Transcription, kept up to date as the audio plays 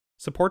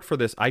Support for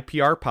this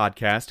IPR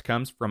podcast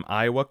comes from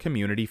Iowa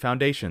Community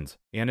Foundations,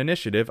 an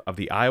initiative of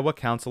the Iowa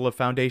Council of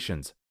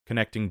Foundations,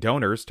 connecting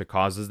donors to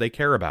causes they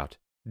care about.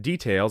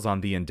 Details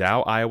on the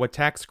Endow Iowa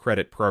Tax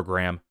Credit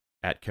Program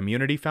at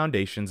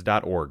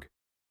communityfoundations.org.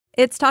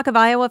 It's Talk of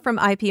Iowa from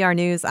IPR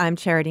News. I'm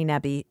Charity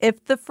Nebbe.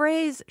 If the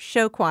phrase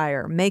show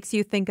choir makes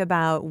you think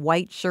about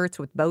white shirts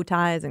with bow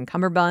ties and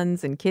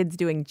cummerbunds and kids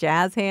doing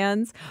jazz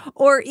hands,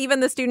 or even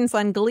the students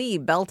on Glee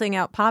belting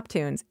out pop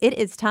tunes, it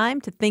is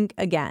time to think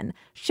again.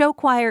 Show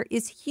choir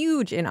is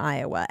huge in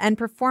Iowa, and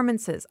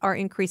performances are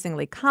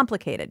increasingly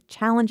complicated,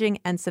 challenging,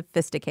 and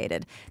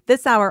sophisticated.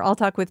 This hour, I'll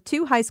talk with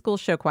two high school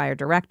show choir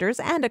directors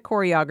and a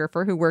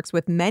choreographer who works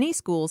with many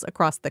schools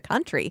across the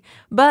country.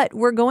 But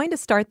we're going to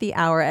start the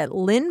hour at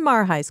Lynn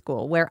Marr High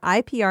School, where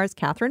IPR's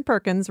Catherine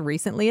Perkins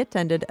recently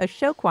attended a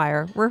show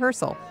choir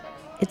rehearsal.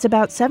 It's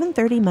about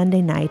 7:30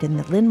 Monday night in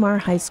the Lynn Marr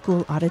High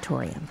School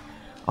auditorium.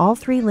 All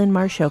three Lynn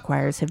Marr show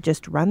choirs have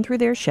just run through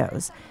their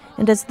shows,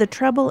 and as the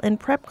treble and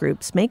prep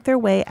groups make their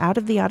way out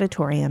of the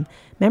auditorium,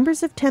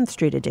 members of 10th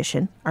Street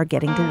Edition are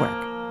getting to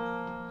work.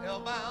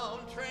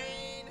 Hellbound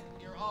train,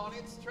 you're on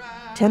its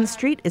track. 10th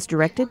Street is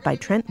directed by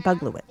Trent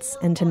Buglowitz,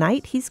 and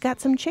tonight he's got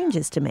some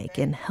changes to make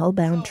in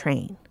Hellbound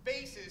Train.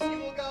 Faces, you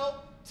will go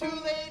too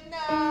late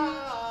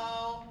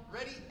now.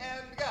 Ready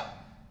and go.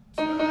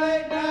 Too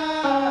late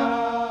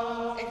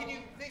now.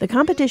 The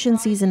competition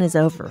season is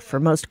over for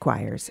most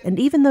choirs, and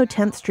even though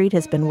 10th Street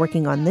has been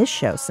working on this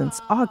show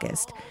since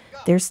August,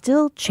 they're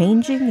still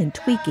changing and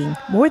tweaking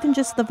more than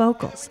just the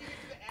vocals.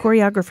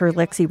 Choreographer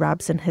Lexi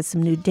Robson has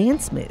some new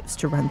dance moves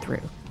to run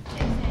through.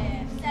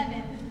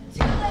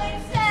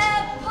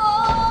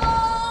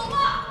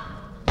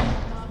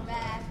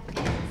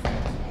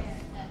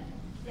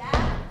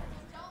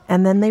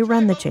 And then they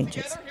run the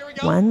changes.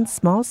 One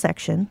small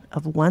section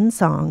of one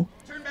song,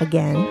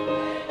 again,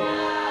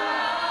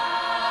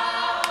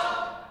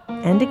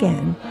 and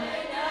again,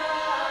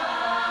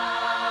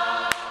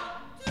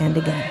 and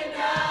again.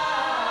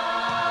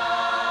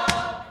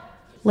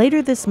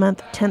 Later this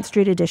month, 10th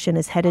Street Edition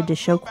is headed to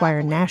Show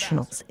Choir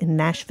Nationals in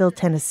Nashville,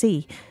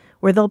 Tennessee,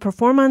 where they'll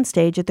perform on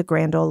stage at the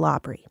Grand Ole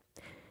Opry.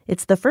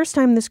 It's the first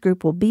time this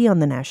group will be on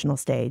the national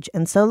stage,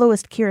 and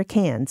soloist Kira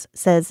Cans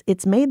says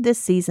it's made this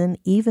season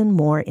even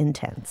more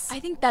intense. I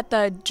think that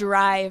the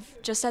drive,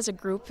 just as a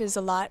group, is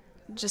a lot,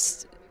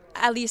 just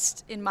at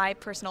least in my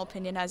personal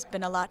opinion, has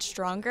been a lot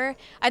stronger.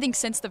 I think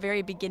since the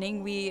very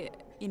beginning, we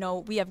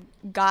have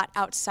got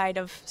outside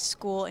of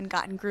school and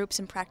gotten groups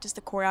and practiced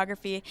the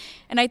choreography.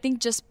 And I think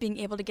just being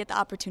able to get the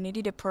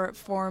opportunity to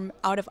perform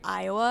out of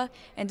Iowa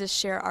and to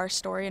share our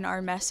story and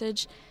our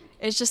message,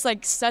 it's just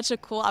like such a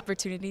cool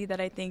opportunity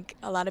that I think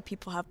a lot of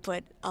people have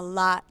put a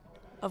lot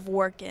of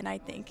work in, I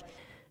think.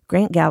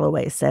 Grant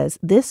Galloway says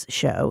this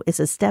show is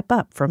a step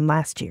up from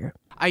last year.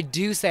 I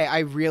do say I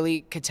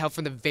really could tell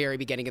from the very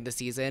beginning of the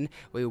season,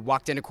 we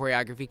walked into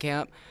choreography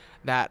camp,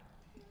 that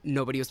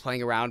nobody was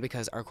playing around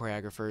because our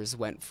choreographers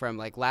went from,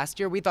 like, last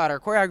year we thought our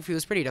choreography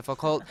was pretty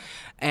difficult,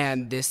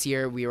 and this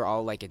year we were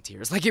all, like, in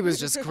tears. Like, it was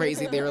just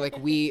crazy. They were like,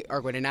 we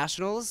are going to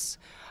nationals.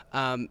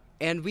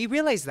 And we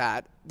realized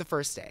that the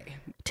first day.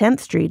 10th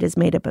Street is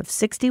made up of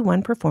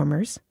 61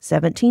 performers,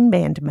 17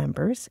 band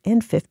members,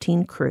 and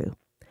 15 crew.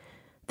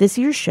 This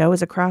year's show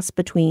is a cross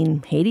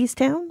between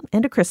Hadestown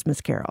and A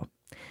Christmas Carol.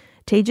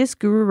 Tejas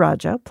Guru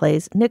Raja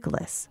plays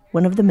Nicholas,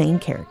 one of the main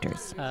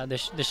characters.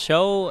 The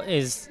show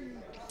is,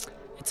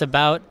 it's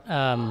about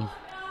a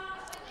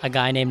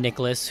guy named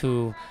Nicholas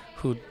who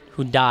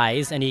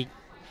dies, and he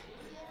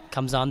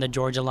comes on the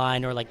Georgia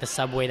line, or like the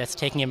subway that's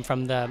taking him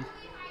from the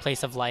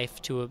place of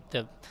life to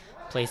the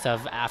place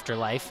of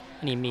afterlife,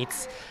 and he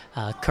meets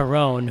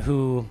Carone,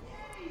 who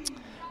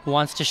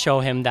wants to show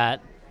him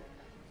that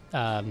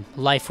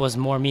life was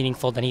more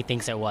meaningful than he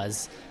thinks it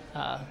was,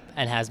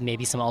 and has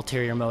maybe some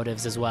ulterior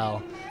motives as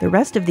well. The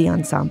rest of the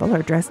ensemble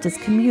are dressed as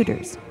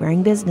commuters,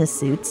 wearing business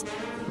suits,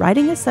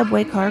 riding a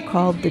subway car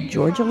called the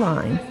Georgia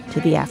Line to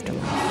the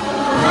afterlife.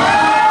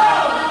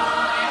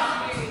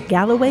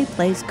 Galloway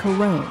plays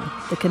Carone,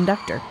 the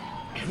conductor.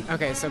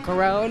 Okay, so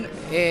Carone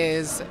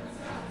is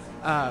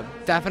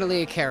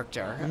definitely a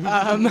character.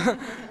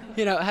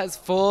 Has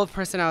full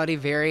personality,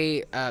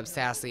 very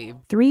sassy.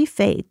 Three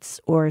fates,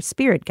 or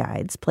spirit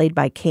guides, played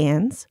by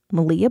Cans,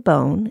 Malia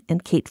Bone,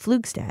 and Kate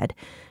Flugstad,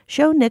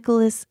 show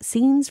Nicholas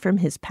scenes from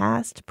his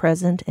past,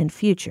 present, and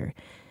future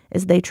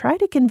as they try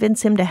to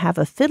convince him to have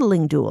a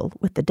fiddling duel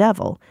with the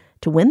devil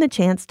to win the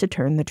chance to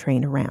turn the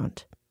train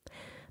around.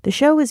 The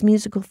show is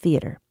musical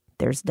theater.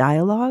 There's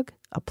dialogue,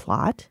 a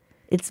plot.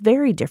 It's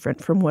very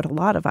different from what a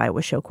lot of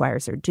Iowa show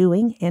choirs are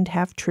doing and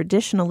have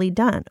traditionally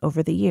done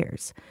over the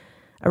years.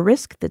 A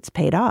risk that's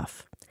paid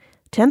off.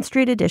 10th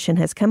Street Edition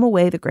has come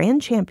away the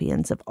grand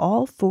champions of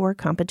all 4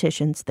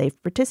 competitions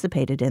they've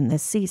participated in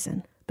this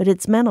season, but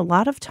it's meant a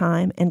lot of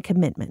time and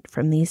commitment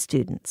from these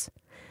students.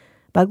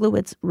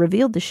 Buglowitz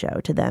revealed the show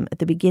to them at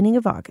the beginning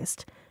of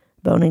August.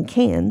 Bone and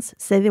Cans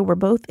say they were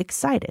both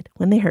excited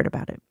when they heard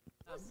about it.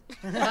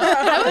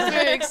 I was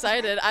very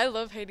excited. I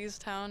love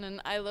Hadestown,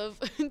 and I love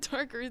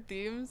darker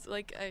themes.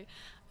 Like,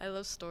 I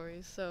love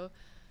stories, so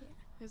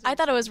I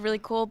thought it was really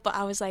cool, but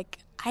I was like,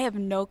 I have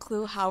no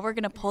clue how we're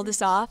going to pull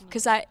this off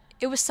because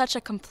it was such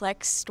a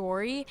complex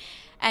story,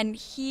 and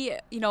he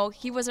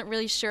wasn't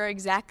really sure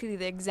exactly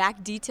the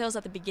exact details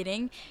at the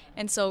beginning,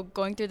 and so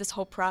going through this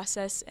whole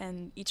process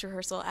and each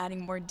rehearsal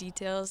adding more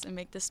details and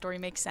make the story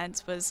make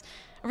sense was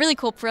a really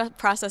cool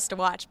process to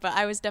watch, but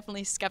I was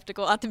definitely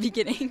skeptical at the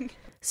beginning.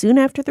 Soon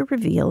after the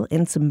reveal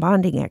and some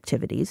bonding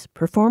activities,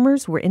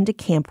 performers were into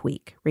camp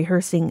week,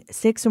 rehearsing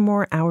 6 or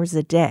more hours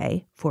a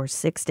day for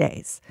 6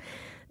 days.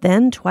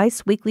 Then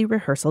twice weekly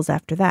rehearsals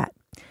after that.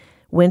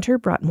 Winter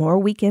brought more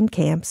weekend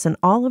camps, and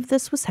all of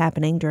this was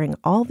happening during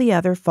all the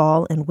other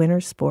fall and winter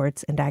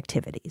sports and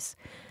activities.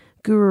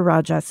 Guru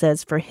Raja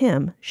says for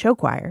him, show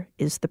choir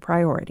is the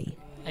priority.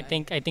 I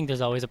think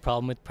there's always a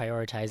problem with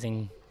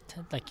prioritizing,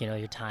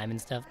 your time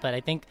and stuff. But I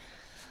think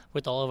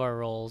with all of our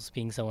roles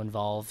being so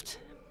involved,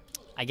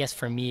 I guess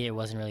for me it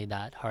wasn't really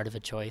that hard of a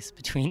choice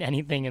between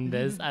anything and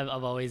this.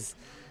 I've always,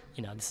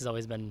 this has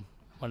always been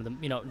one of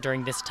the,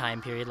 during this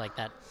time period, like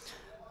that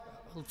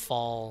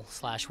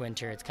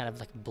fall/winter, it's kind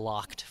of like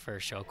blocked for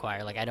show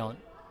choir. Like I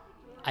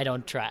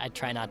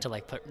try not to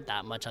put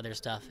that much other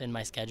stuff in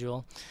my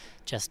schedule,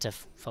 just to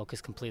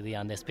focus completely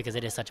on this because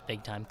it is such a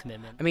big time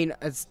commitment. I mean,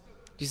 as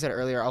you said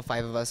earlier, all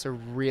 5 of us are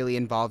really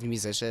involved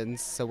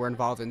musicians, so we're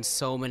involved in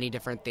so many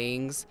different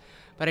things.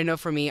 But I know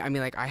for me,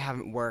 I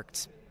haven't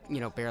worked,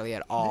 barely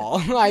at all.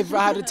 I've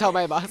had to tell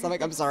my boss,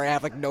 I'm sorry, I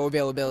have no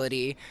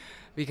availability.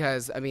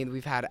 Because,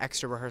 we've had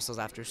extra rehearsals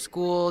after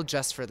school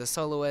just for the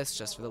soloists,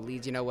 just for the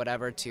leads,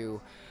 whatever, to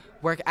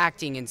work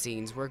acting in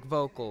scenes, work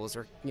vocals,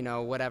 or,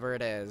 whatever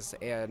it is.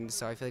 And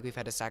so I feel like we've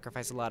had to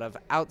sacrifice a lot of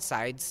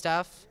outside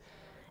stuff.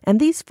 And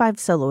these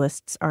 5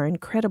 soloists are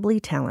incredibly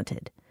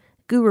talented.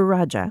 Guru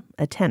Raja,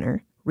 a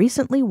tenor,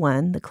 recently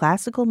won the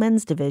classical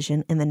men's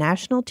division in the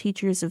National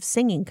Teachers of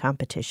Singing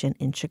competition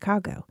in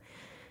Chicago.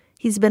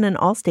 He's been an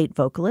all-state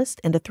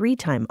vocalist and a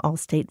 3-time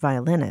all-state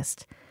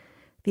violinist.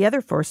 The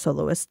other 4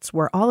 soloists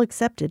were all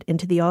accepted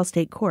into the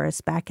All-State Chorus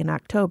back in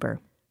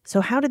October.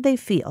 So how did they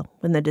feel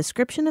when the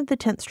description of the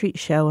 10th Street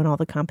Show and all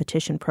the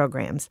competition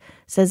programs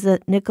says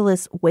that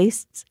Nicholas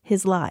wastes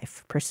his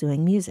life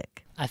pursuing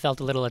music? I felt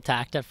a little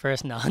attacked at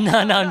first. No,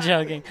 I'm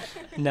joking.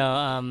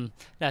 No,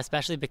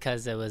 especially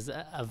because it was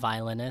a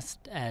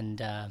violinist,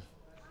 and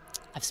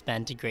I've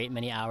spent a great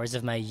many hours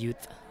of my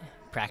youth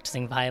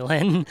practicing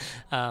violin.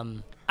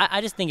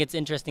 I just think it's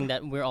interesting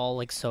that we're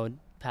all so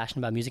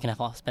passionate about music and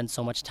have all spent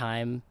so much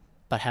time,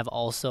 but have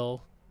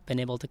also been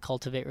able to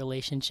cultivate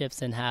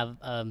relationships and have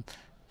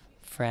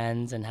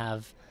friends and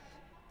have,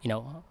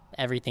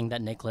 everything that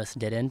Nicholas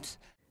didn't.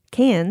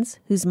 Cans,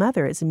 whose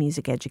mother is a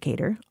music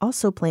educator,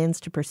 also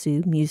plans to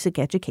pursue music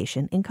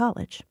education in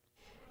college.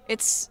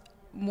 It's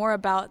more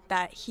about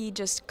that he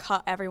just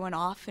cut everyone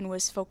off and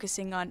was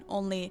focusing on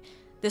only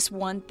this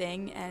one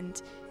thing, and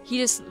he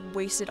just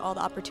wasted all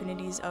the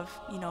opportunities of,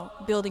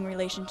 building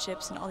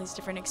relationships and all these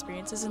different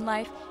experiences in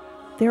life.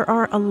 There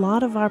are a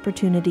lot of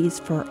opportunities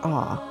for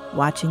awe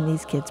watching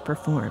these kids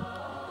perform.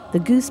 The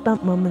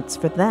goosebump moments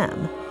for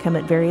them come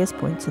at various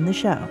points in the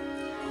show.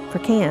 For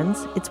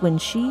Cans, it's when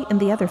she and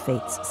the other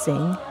Fates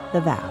sing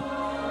The Vow.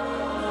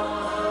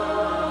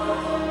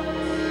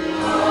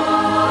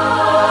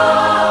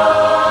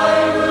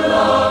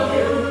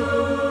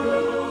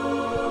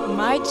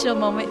 My chill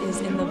moment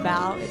is in The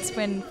Vow. It's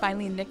when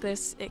finally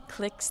Nicholas, it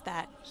clicks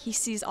that he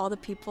sees all the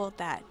people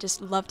that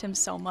just loved him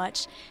so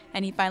much,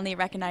 and he finally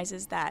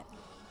recognizes that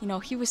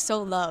he was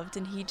so loved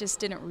and he just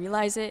didn't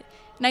realize it.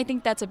 And I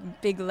think that's a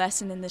big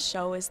lesson in the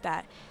show, is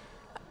that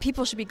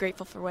people should be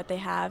grateful for what they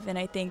have. And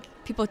I think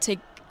people take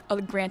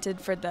granted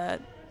for the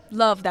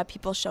love that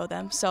people show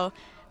them. So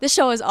this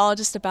show is all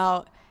just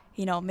about,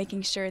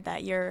 making sure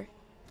that you're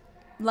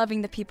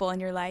loving the people in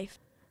your life.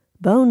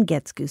 Bone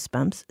gets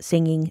goosebumps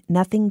singing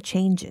Nothing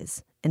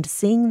Changes and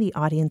seeing the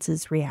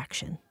audience's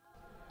reaction.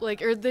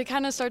 Or they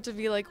kind of start to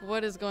be like,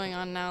 what is going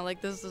on now?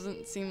 This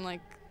doesn't seem like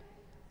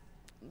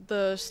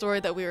the story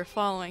that we were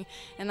following,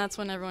 and that's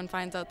when everyone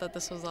finds out that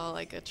this was all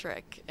a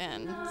trick.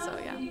 And so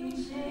yeah.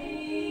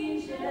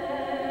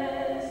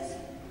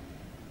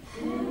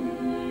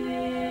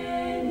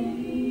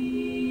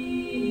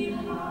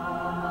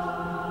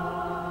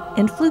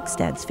 And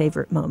Flugstad's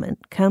favorite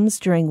moment comes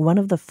during one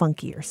of the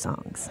funkier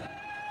songs.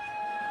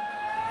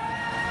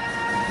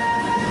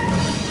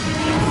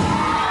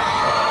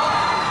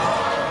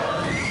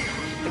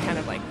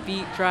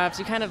 Beat drops,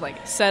 you kind of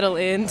settle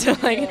into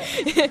the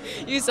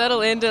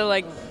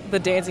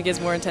dancing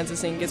gets more intense, the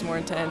singing gets more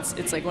intense.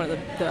 It's one of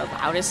the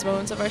loudest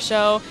moments of our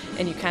show,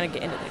 and you kind of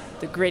get into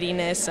the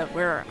grittiness of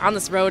we're on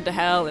this road to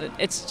hell, and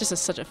it's just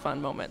such a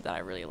fun moment that I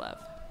really love.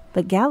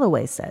 But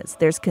Galloway says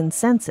there's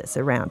consensus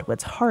around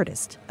what's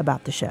hardest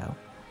about the show.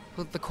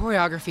 Well, the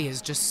choreography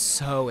is just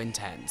so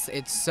intense.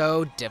 It's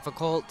so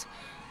difficult.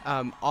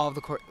 All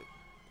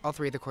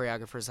 3 of the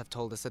choreographers have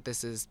told us that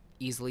this is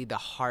easily the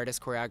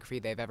hardest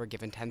choreography they've ever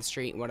given 10th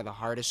Street, one of the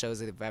hardest shows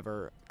they've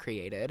ever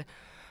created.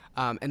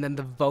 And then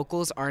the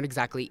vocals aren't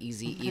exactly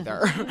easy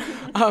either.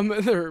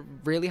 They're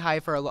really high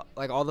for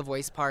all the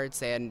voice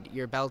parts, and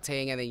you're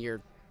belting, and then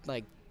you're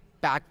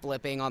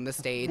backflipping on the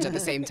stage at the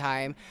same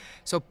time.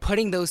 So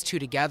putting those two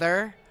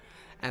together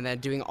and then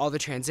doing all the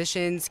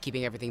transitions,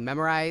 keeping everything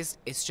memorized,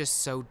 it's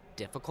just so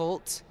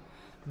difficult.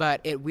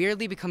 But it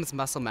weirdly becomes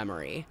muscle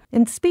memory.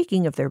 And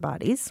speaking of their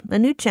bodies, a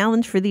new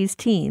challenge for these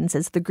teens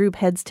as the group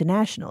heads to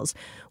nationals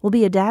will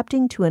be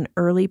adapting to an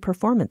early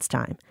performance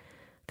time.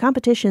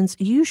 Competitions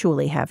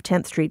usually have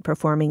 10th Street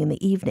performing in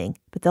the evening,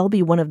 but they'll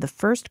be one of the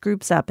first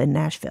groups up in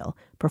Nashville,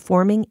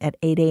 performing at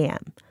 8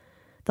 a.m.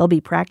 They'll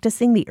be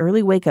practicing the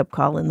early wake-up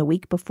call in the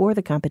week before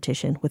the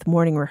competition with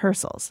morning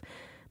rehearsals.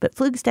 But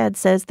Flugstad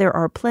says there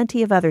are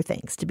plenty of other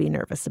things to be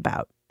nervous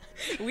about.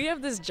 We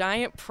have this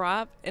giant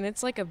prop, and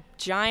it's like a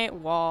giant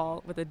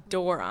wall with a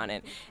door on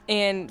it.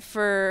 And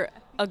for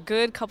a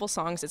good couple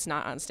songs, it's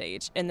not on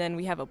stage. And then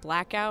we have a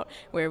blackout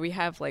where we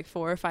have like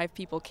 4 or 5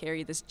 people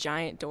carry this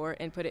giant door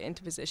and put it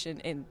into position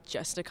in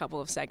just a couple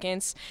of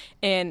seconds.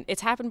 And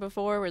it's happened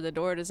before where the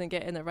door doesn't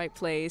get in the right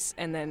place,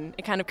 and then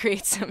it kind of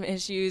creates some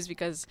issues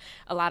because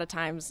a lot of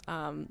times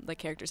the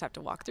characters have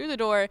to walk through the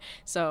door.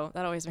 So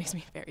that always makes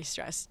me very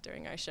stressed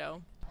during our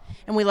show.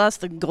 And we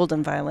lost the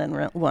golden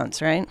violin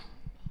once, right?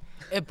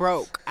 It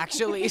broke,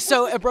 actually.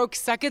 So it broke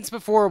seconds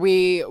before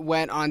we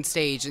went on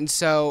stage. And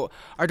so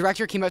our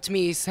director came up to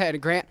me, he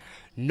said, "Grant,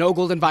 no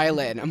golden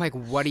violin." I'm like,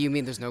 "What do you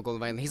mean there's no golden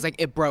violin?" He's like,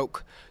 "It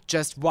broke.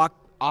 Just walk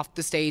off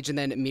the stage and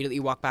then immediately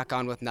walk back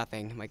on with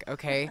nothing." I'm like,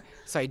 "Okay."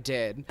 So I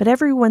did. But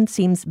everyone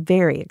seems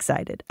very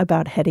excited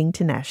about heading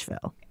to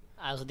Nashville.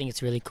 I also think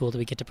it's really cool that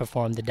we get to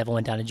perform The Devil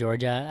Went Down to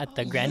Georgia at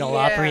the Grand Ole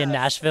Opry in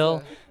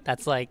Nashville.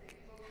 That's like,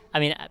 I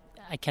mean,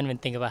 I can't even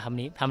think about how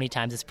many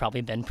times it's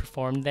probably been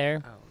performed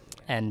there.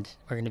 And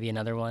we're going to be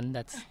another one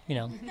that's,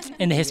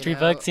 in the history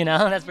books,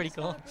 that's pretty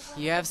cool.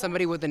 You have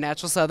somebody with a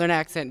natural Southern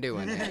accent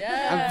doing it.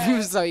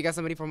 Yeah. So you got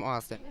somebody from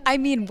Austin. I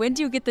mean, when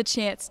do you get the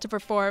chance to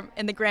perform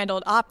in the Grand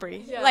Ole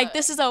Opry? Yeah. Like,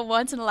 this is a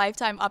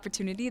once-in-a-lifetime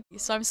opportunity.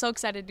 So I'm so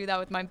excited to do that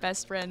with my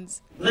best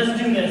friends. Let's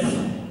do this.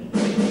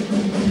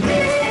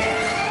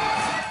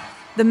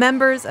 The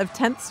members of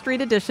 10th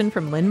Street Edition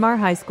from Linn-Mar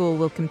High School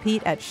will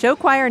compete at Show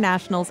Choir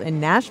Nationals in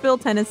Nashville,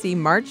 Tennessee,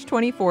 March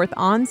 24th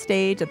on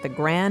stage at the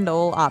Grand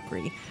Ole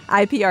Opry.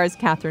 IPR's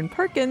Catherine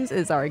Perkins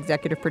is our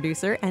executive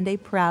producer and a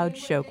proud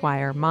show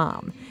choir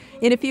mom.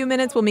 In a few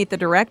minutes, we'll meet the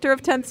director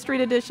of 10th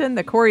Street Edition,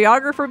 the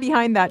choreographer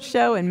behind that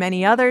show, and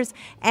many others,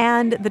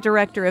 and the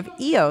director of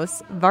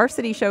EOS,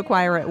 Varsity Show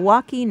Choir at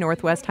Waukee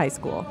Northwest High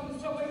School.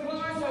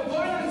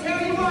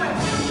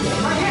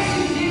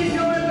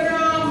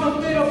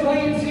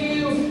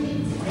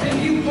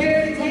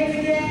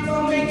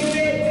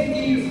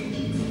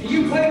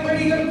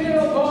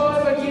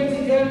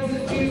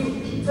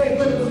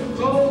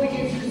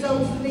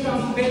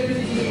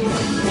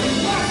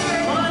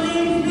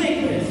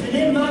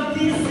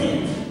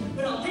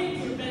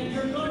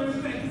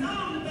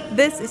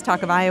 This is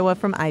Talk of Iowa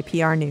from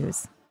IPR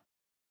News.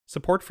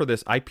 Support for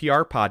this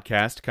IPR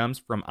podcast comes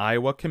from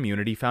Iowa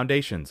Community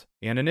Foundations,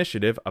 an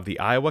initiative of the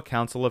Iowa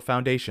Council of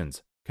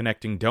Foundations,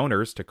 connecting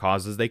donors to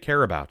causes they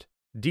care about.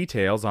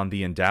 Details on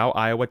the Endow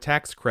Iowa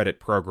Tax Credit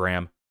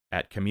Program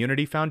at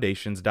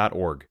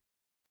communityfoundations.org.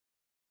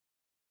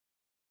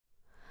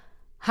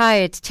 Hi,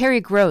 it's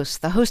Terry Gross,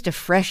 the host of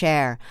Fresh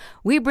Air.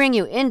 We bring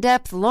you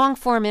in-depth,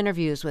 long-form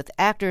interviews with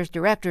actors,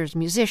 directors,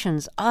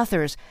 musicians,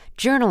 authors,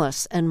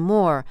 journalists, and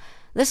more.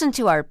 Listen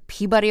to our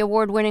Peabody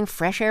Award-winning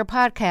Fresh Air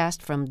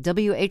podcast from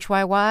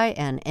WHYY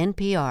and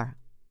NPR.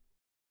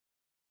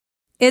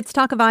 It's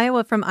Talk of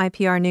Iowa from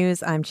IPR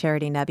News. I'm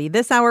Charity Nebbe.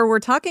 This hour, we're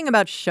talking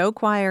about show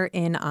choir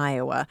in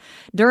Iowa.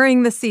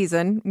 During the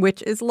season,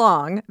 which is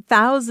long,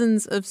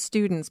 thousands of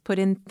students put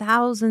in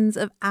thousands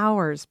of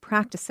hours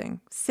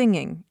practicing,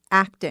 singing,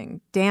 acting,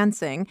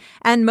 dancing,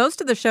 and most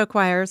of the show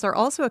choirs are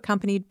also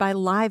accompanied by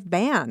live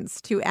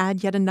bands to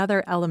add yet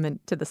another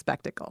element to the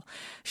spectacle.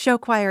 Show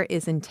choir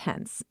is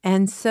intense,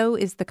 and so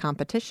is the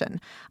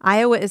competition.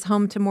 Iowa is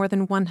home to more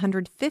than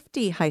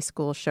 150 high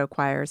school show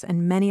choirs,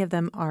 and many of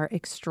them are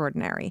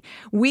extraordinary.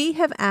 We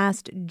have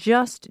asked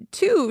just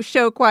 2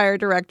 show choir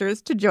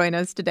directors to join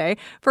us today.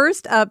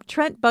 First up,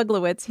 Trent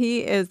Buglowitz.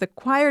 He is the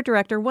choir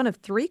director, one of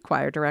 3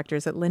 choir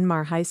directors at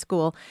Linn-Mar High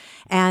School,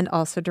 and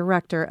also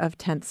director of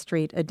 10th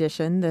Street Edition,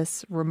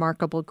 this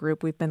remarkable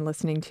group we've been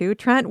listening to.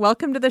 Trent,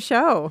 welcome to the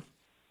show.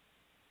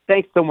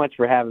 Thanks so much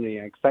for having me.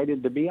 I'm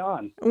excited to be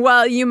on.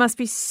 Well, you must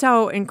be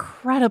so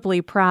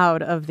incredibly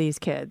proud of these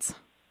kids.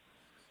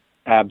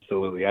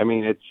 Absolutely. I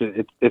mean,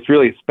 it's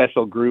really a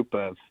special group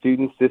of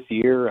students this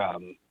year.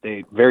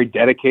 They're very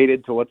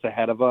dedicated to what's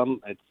ahead of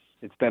them.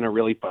 It's been a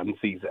really fun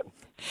season.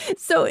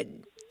 So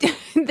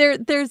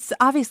there's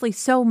obviously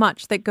so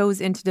much that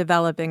goes into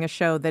developing a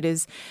show that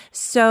is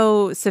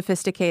so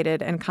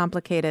sophisticated and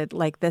complicated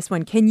like this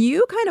one. Can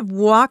you kind of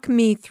walk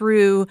me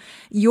through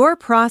your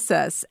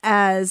process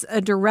as a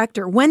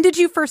director? When did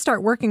you first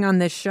start working on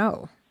this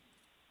show?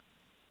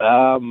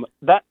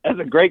 That's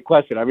a great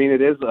question. I mean,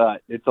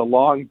 it's a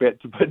long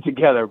bit to put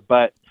together,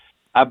 but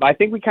I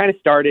think we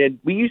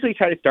usually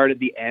try to start at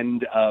the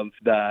end of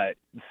the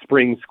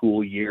spring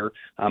school year.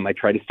 I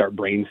try to start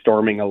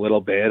brainstorming a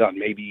little bit on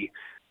maybe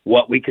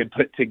what we could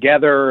put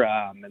together,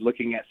 and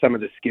looking at some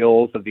of the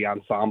skills of the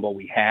ensemble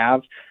we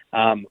have.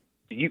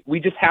 We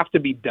just have to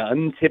be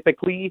done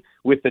typically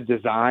with the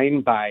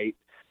design by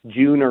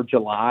June or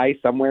July,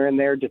 somewhere in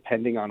there,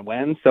 depending on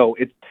when. So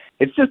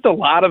it's just a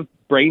lot of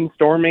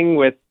brainstorming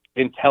with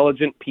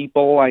intelligent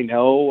people. I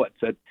know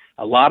it's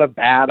a lot of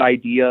bad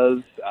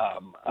ideas,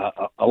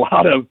 a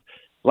lot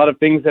of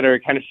things that are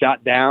kind of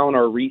shot down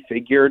or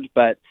refigured,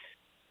 but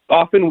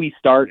often we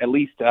start, at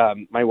least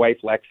my wife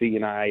Lexi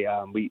and I,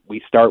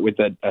 we start with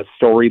a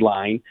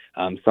storyline,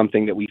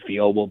 something that we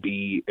feel will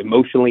be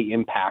emotionally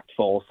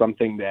impactful,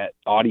 something that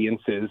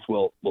audiences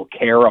will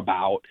care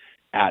about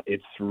at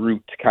its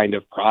root kind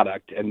of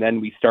product. And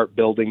then we start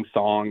building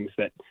songs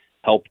that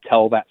help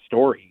tell that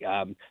story.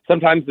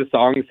 Sometimes the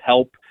songs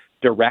help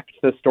direct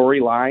the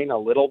storyline a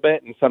little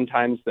bit, and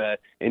sometimes the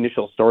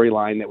initial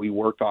storyline that we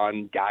work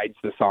on guides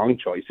the song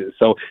choices.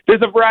 So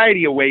there's a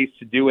variety of ways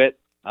to do it.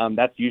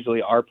 That's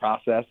usually our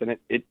process, and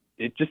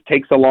it just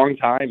takes a long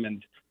time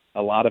and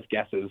a lot of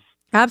guesses.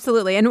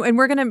 Absolutely. And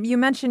you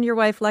mentioned your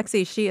wife,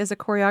 Lexi. She is a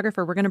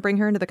choreographer. We're going to bring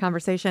her into the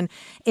conversation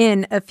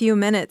in a few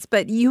minutes.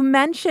 But you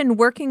mentioned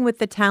working with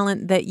the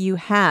talent that you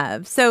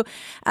have. So,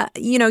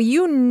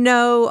 you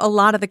know a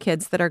lot of the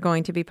kids that are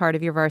going to be part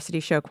of your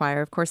varsity show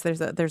choir. Of course,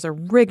 there's a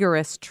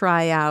rigorous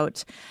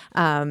tryout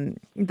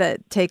that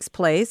takes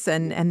place,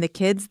 and the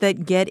kids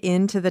that get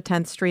into the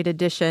 10th Street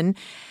edition,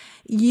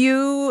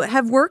 you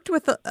have worked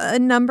with a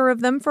number of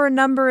them for a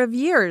number of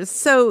years.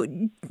 So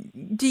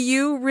do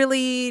you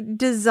really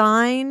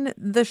design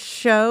the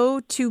show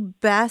to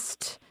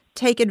best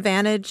take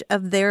advantage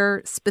of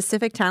their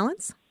specific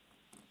talents?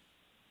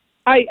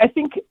 I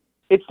think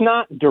it's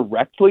not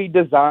directly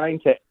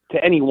designed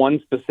to any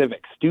one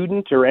specific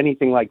student or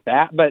anything like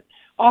that, but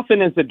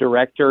often as a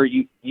director,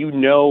 you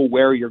know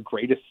where your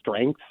greatest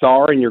strengths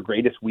are and your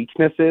greatest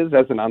weaknesses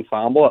as an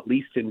ensemble, at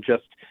least in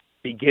just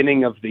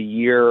beginning of the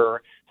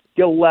year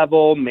skill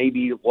level,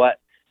 maybe what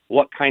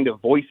kind of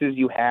voices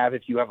you have,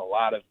 if you have a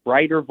lot of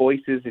brighter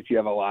voices, if you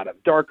have a lot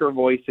of darker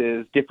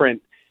voices,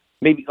 different,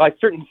 maybe like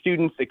certain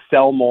students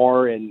excel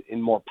more in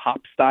more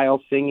pop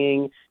style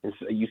singing. And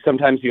so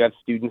sometimes you have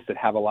students that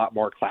have a lot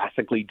more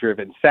classically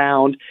driven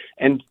sound.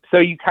 And so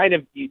you kind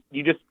of, you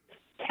just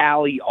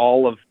tally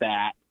all of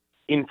that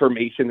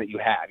information that you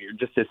have. You're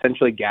just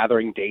essentially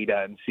gathering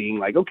data and seeing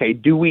like, okay,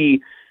 do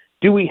we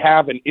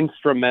have an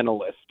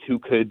instrumentalist who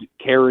could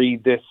carry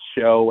this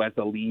show as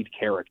a lead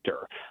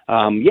character?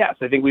 Yes,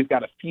 I think we've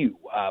got a few.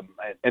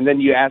 And then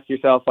you ask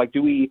yourself, like,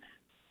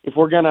 if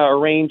we're going to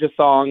arrange a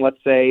song,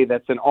 let's say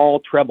that's an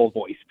all treble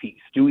voice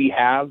piece, do we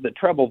have the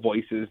treble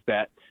voices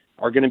that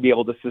are going to be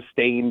able to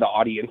sustain the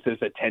audience's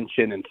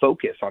attention and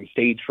focus on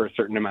stage for a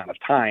certain amount of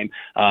time?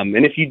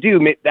 And if you do,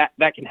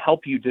 that can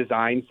help you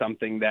design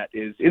something that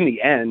is, in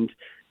the end,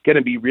 going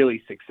to be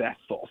really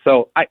successful.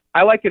 So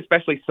I like,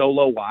 especially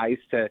solo-wise,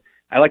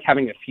 I like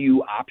having a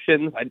few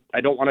options.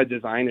 I don't want to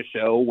design a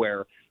show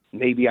where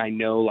maybe I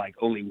know like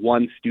only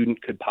one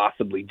student could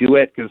possibly do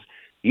it, because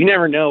you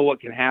never know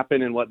what can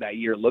happen and what that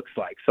year looks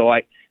like. So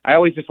I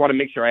always just want to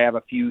make sure I have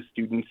a few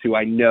students who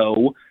I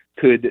know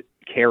could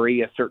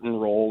carry a certain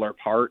role or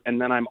part,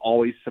 and then I'm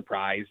always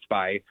surprised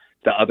by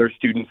the other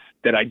students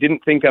that I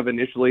didn't think of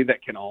initially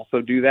that can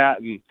also do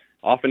that, and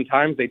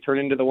oftentimes they turn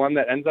into the one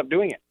that ends up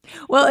doing it.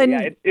 Well, so, and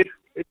yeah,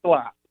 it's a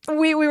lot.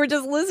 We were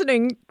just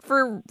listening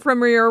from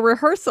your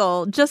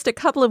rehearsal just a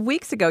couple of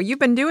weeks ago. You've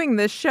been doing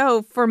this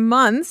show for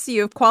months.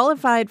 You've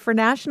qualified for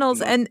nationals,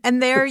 and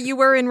there you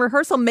were in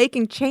rehearsal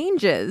making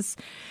changes.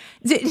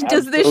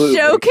 Does this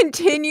show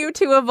continue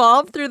to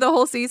evolve through the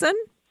whole season?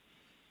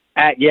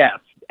 Yes,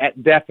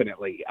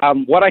 definitely.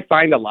 What I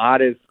find a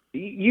lot is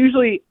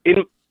usually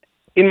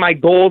in my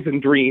goals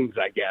and dreams,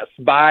 I guess,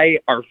 by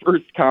our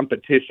first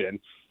competition,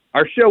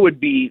 our show would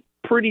be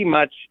pretty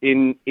much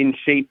in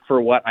shape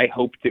for what I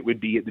hoped it would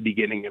be at the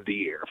beginning of the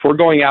year. If we're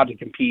going out to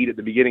compete at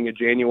the beginning of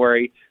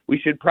January, we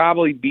should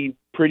probably be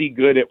pretty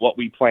good at what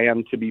we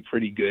plan to be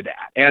pretty good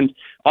at. And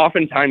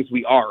oftentimes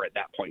we are at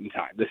that point in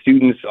time. The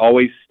students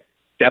always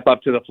step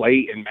up to the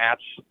plate and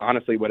match,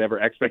 honestly, whatever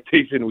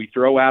expectation we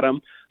throw at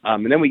them.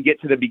 And then we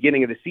get to the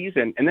beginning of the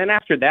season. And then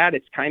after that,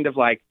 it's kind of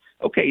like,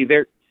 okay,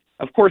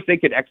 of course, they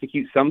could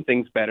execute some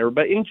things better,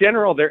 but in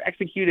general, they're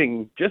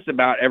executing just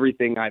about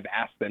everything I've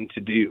asked them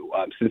to do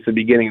since the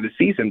beginning of the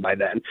season by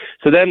then.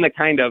 So then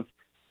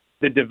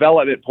the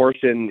development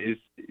portion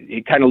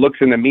it kind of looks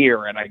in the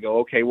mirror and I go,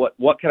 okay,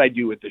 what can I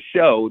do with the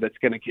show that's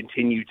going to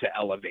continue to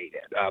elevate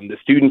it? The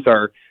students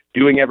are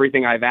doing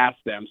everything I've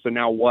asked them. So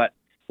now what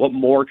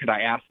more could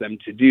I ask them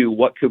to do?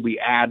 What could we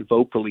add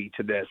vocally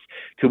to this?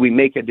 Could we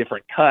make a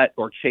different cut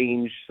or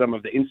change some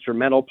of the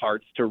instrumental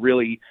parts to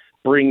really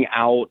bring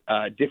out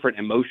a different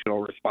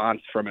emotional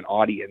response from an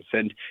audience?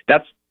 And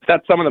that's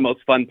some of the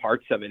most fun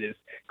parts of it, is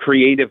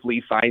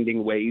creatively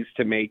finding ways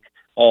to make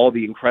all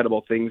the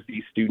incredible things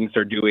these students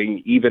are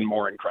doing even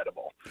more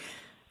incredible.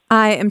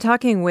 I am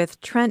talking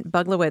with Trent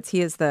Buglowitz. He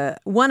is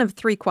one of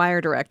 3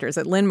 choir directors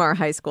at Linn-Mar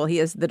High School. He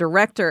is the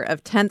director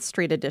of 10th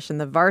Street Edition,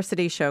 the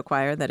varsity show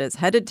choir that is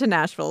headed to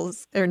Nashville,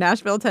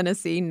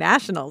 Tennessee,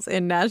 Nationals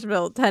in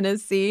Nashville,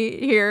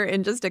 Tennessee here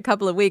in just a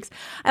couple of weeks.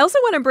 I also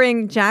want to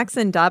bring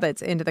Jackson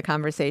Dobbitz into the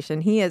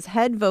conversation. He is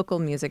head vocal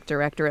music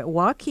director at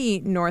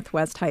Waukee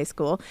Northwest High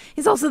School.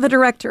 He's also the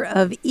director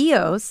of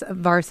EOS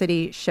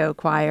Varsity Show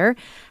Choir.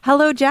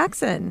 Hello,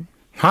 Jackson.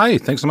 Hi,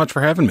 thanks so much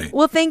for having me.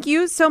 Well, thank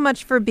you so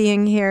much for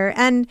being here.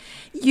 And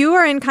you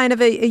are in kind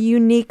of a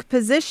unique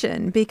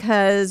position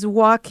because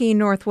Waukee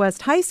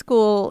Northwest High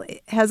School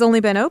has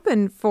only been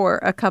open for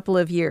a couple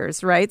of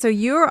years, right? So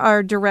you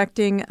are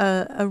directing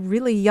a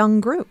really young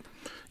group.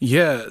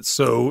 Yeah,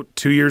 so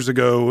 2 years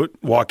ago,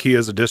 Waukee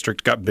as a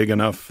district got big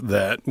enough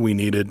that we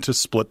needed to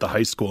split the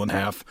high school in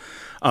half.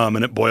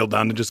 And it boiled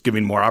down to just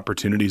giving more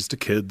opportunities to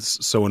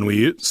kids. So when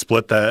we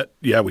split that,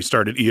 we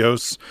started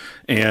EOS,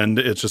 and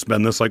it's just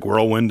been this like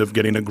whirlwind of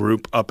getting a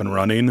group up and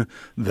running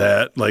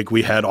that like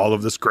we had all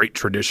of this great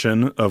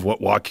tradition of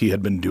what Waukee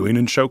had been doing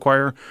in show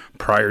choir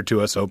prior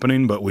to us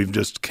opening, but we've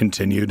just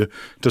continued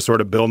to sort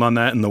of build on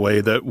that in the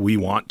way that we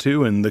want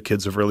to, and the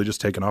kids have really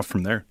just taken off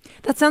from there.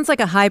 That sounds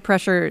like a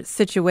high-pressure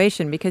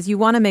situation because you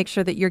want to make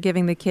sure that you're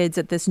giving the kids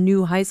at this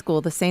new high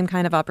school the same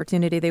kind of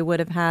opportunity they would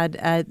have had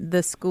at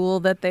the school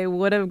that they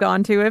would have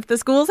gone to if the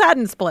schools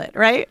hadn't split,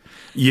 right?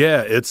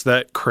 Yeah, it's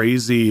that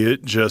crazy,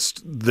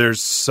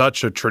 there's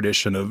such a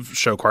tradition of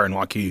show choir in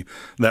Waukee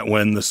that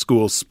when the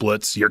school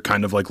splits, you're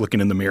kind of like looking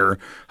in the mirror,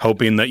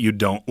 hoping that you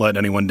don't let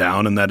anyone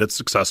down and that it's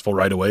successful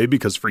right away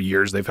because for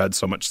years they've had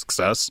so much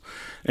success.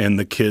 And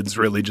the kids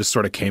really just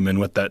sort of came in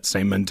with that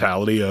same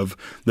mentality of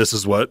this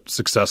is what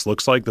success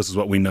looks like, this is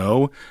what we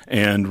know,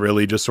 and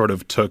really just sort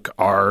of took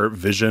our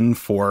vision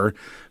for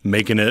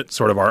making it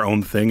sort of our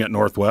own thing at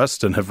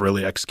Northwest and have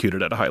really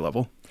executed at a high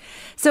level.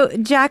 So,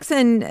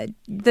 Jackson,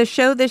 the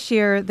show this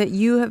year that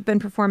you have been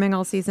performing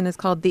all season is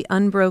called The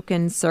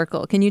Unbroken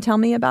Circle. Can you tell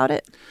me about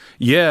it?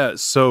 Yeah,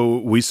 so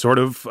we sort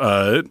of,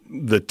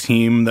 the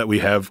team that we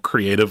have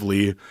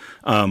creatively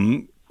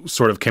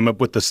sort of came up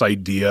with this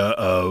idea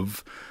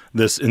of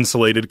this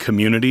insulated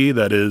community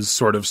that is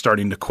sort of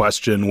starting to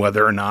question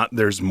whether or not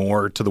there's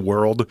more to the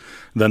world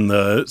than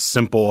the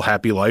simple,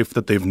 happy life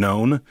that they've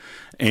known.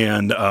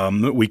 And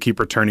we keep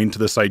returning to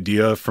this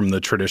idea from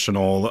the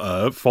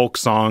traditional folk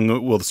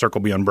song, Will the Circle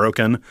Be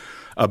Unbroken,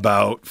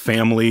 about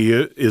family.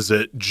 Is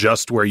it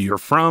just where you're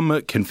from?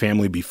 Can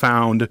family be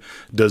found?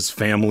 Does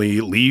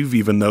family leave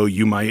even though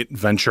you might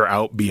venture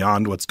out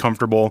beyond what's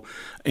comfortable?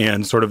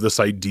 And sort of this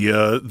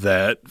idea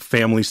that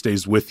family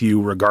stays with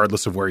you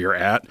regardless of where you're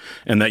at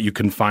and that you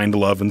can find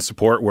love and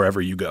support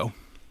wherever you go.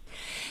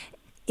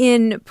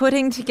 In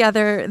putting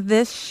together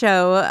this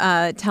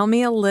show, tell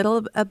me a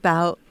little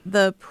about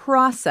the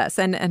process.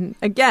 And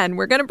again,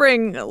 we're going to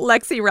bring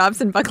Lexi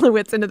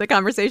Robson-Buglowitz into the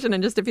conversation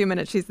in just a few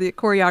minutes. She's the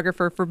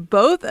choreographer for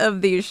both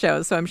of these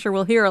shows, so I'm sure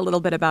we'll hear a little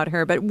bit about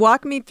her. But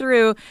walk me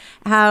through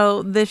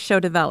how this show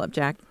developed,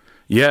 Jack.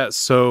 Yeah,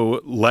 so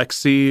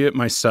Lexi,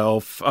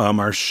 myself,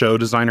 our show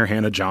designer,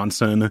 Hannah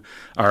Johnson,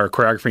 our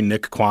choreography,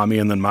 Nick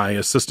Kwame, and then my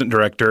assistant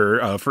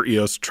director for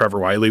EOS, Trevor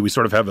Wiley, we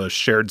sort of have a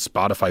shared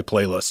Spotify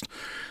playlist,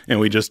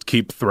 and we just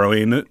keep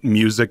throwing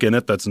music in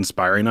it that's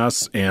inspiring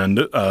us.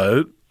 And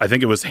I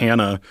think it was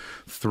Hannah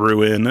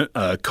threw in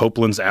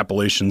Copeland's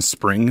Appalachian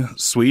Spring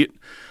Suite.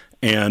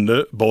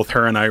 And both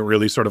her and I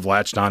really sort of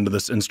latched onto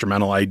this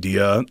instrumental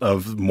idea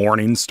of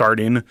morning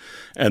starting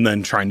and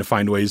then trying to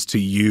find ways to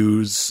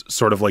use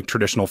sort of like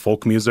traditional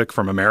folk music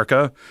from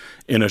America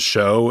in a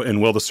show.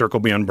 And Will the Circle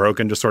Be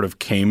Unbroken just sort of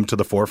came to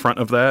the forefront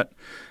of that.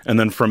 And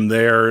then from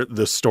there,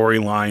 the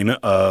storyline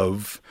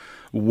of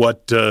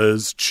what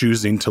does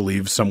choosing to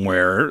leave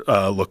somewhere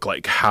look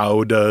like?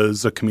 How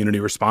does a community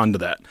respond to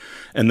that?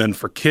 And then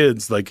for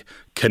kids, like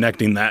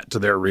connecting that to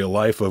their real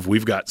life of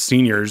we've got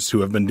seniors who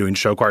have been doing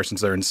show choir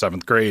since they're in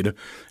 7th grade,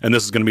 and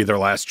this is going to be their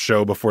last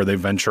show before they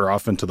venture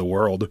off into the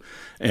world,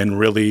 and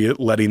really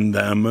letting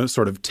them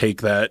sort of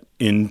take that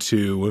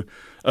into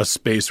a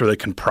space where they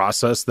can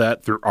process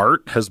that through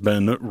art has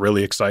been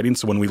really exciting.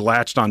 So when we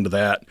latched onto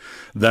that,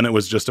 then it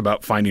was just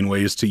about finding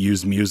ways to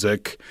use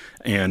music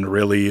and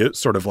really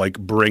sort of like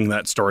bring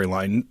that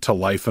storyline to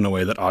life in a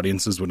way that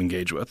audiences would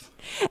engage with.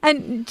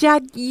 And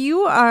Jack,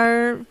 you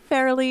are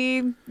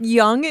fairly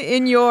young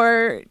in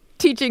your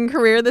teaching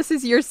career. This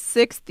is your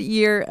 6th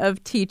year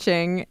of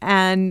teaching.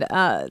 And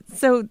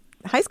so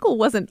high school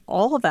wasn't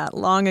all that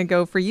long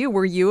ago for you.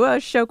 Were you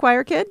a show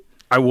choir kid?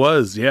 I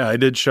was, yeah. I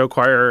did show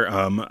choir.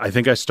 I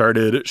think I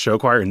started show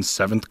choir in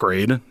 7th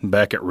grade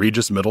back at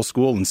Regis Middle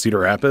School in Cedar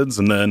Rapids,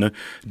 and then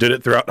did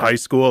it throughout high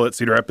school at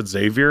Cedar Rapids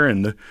Xavier,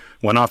 and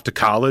went off to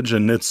college,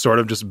 and it's sort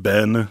of just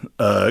been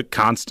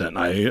constant.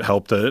 I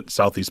helped at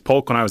Southeast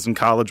Polk when I was in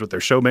college with their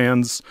show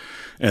bands,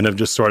 and have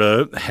just sort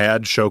of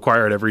had show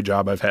choir at every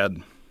job I've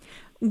had.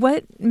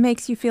 What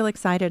makes you feel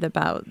excited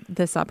about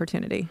this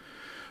opportunity?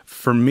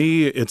 For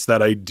me, it's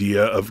that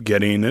idea of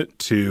getting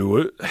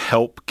to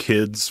help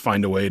kids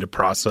find a way to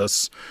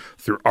process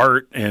through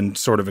art and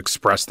sort of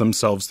express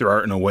themselves through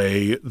art in a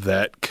way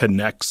that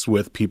connects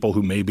with people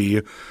who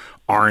maybe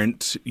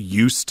aren't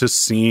used to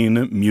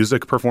seeing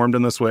music performed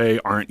in this way,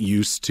 aren't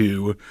used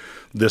to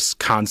this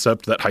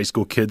concept that high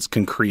school kids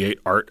can create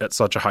art at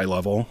such a high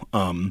level.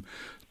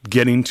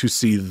 Getting to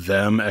see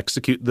them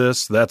execute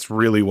this, that's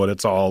really what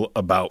it's all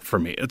about for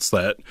me. It's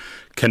that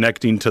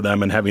connecting to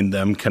them and having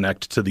them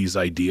connect to these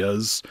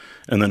ideas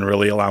and then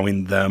really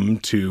allowing them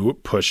to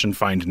push and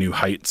find new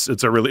heights.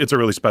 It's a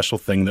really special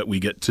thing that we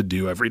get to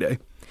do every day.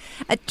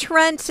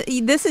 Trent,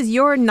 this is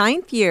your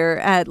 9th year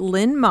at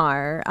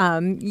Linn-Mar.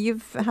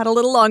 You've had a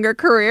little longer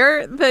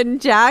career than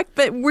Jack,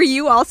 but were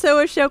you also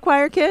a show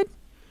choir kid?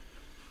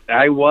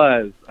 I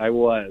was.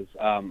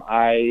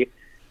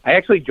 I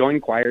actually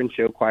joined choir and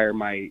show choir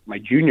my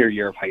junior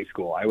year of high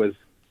school. I was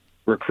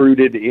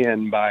recruited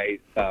in by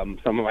some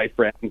of my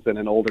friends and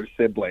an older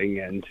sibling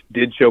and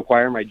did show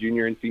choir my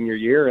junior and senior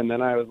year. And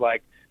then I was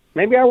like,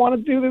 maybe I want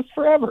to do this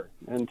forever.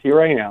 And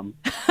here I am.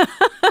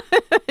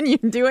 And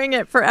you're doing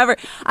it forever.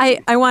 I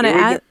want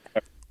to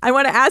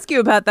ask you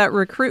about that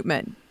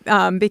recruitment.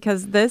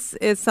 Because this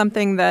is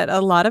something that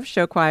a lot of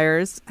show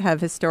choirs have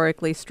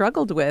historically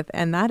struggled with,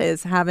 and that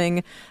is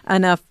having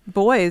enough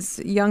boys,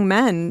 young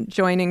men,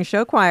 joining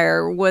show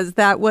choir. Was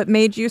that what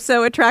made you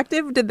so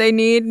attractive? Did they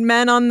need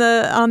men on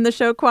the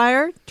show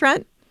choir,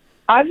 Trent?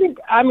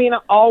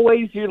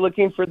 Always you're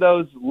looking for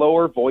those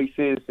lower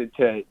voices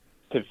to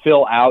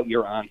fill out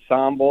your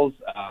ensembles.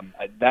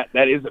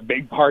 That is a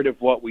big part of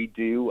what we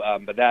do,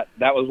 but that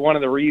was one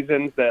of the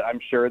reasons that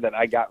I'm sure that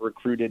I got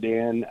recruited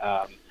in.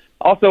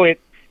 Also,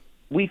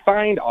 we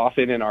find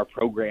often in our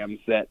programs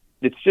that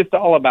it's just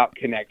all about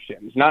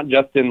connections, not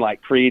just in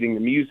like creating the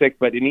music,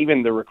 but in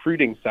even the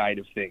recruiting side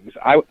of things.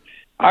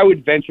 I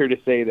would venture to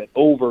say that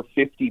over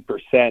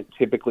 50%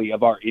 typically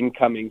of our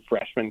incoming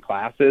freshman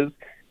classes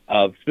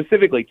of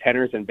specifically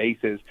tenors and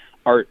basses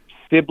are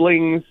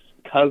siblings,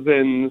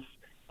 cousins,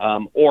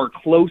 or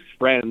close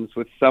friends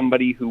with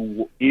somebody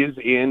who is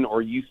in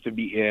or used to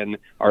be in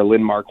our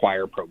Linn-Mar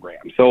choir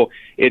program. So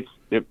it's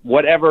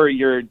whatever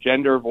your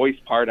gender voice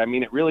part,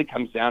 it really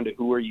comes down to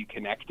who are you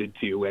connected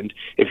to. And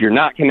if you're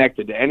not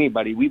connected to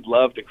anybody, we'd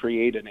love to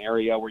create an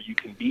area where you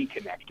can be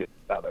connected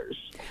with others.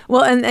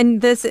 Well, and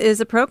this is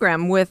a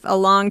program with a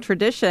long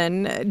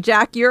tradition.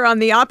 Jack, you're on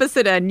the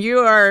opposite end. You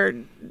are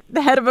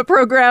the head of a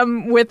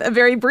program with a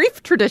very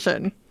brief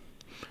tradition.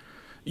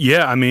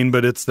 Yeah,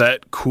 but it's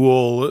that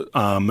cool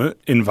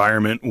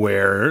environment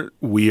where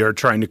we are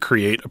trying to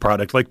create a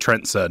product, like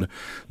Trent said,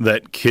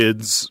 that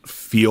kids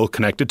feel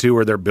connected to,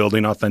 where they're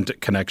building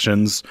authentic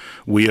connections.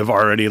 We have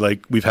already,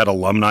 we've had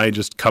alumni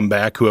just come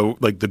back who,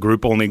 the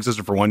group only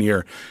existed for 1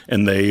 year,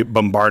 and they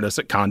bombard us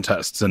at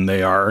contests, and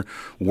they are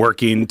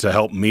working to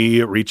help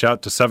me reach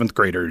out to 7th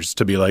graders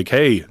to be like,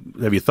 hey,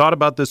 have you thought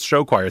about this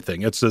show choir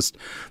thing? It's just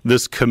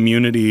this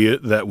community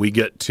that we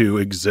get to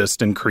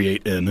exist and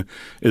create in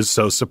is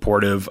so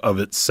supportive of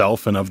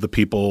itself and of the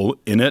people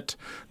in it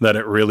that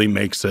it really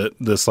makes it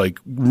this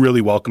really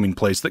welcoming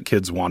place that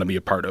kids want to be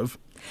a part of.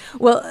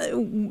 Well,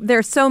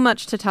 there's so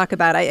much to talk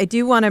about. I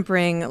do want to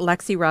bring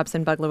Lexi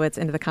Robson-Buglowitz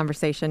into the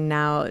conversation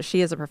now.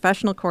 She is a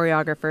professional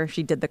choreographer.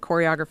 She did the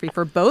choreography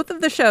for both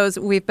of the shows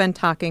we've been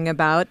talking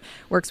about,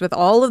 works with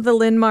all of the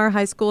Linn-Mar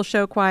High School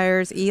show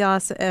choirs,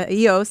 EOS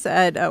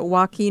at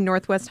Waukee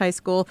Northwest High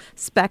School,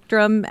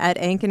 Spectrum at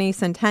Ankeny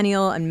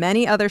Centennial, and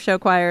many other show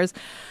choirs.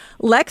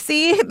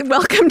 Lexi,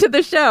 welcome to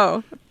the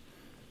show.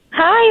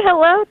 Hi,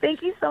 hello.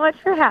 Thank you so much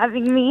for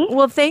having me.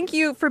 Well, thank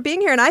you for being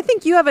here. And I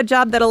think you have a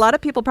job that a lot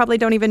of people probably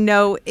don't even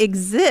know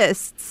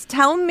exists.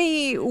 Tell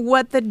me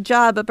what the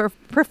job of a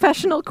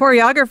professional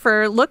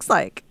choreographer looks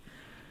like.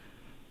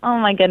 Oh,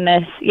 my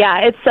goodness. Yeah,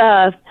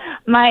 it's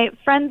my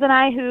friends and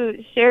I who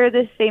share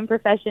this same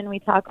profession. We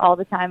talk all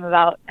the time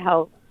about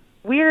how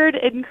weird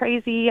and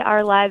crazy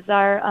our lives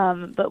are,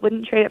 but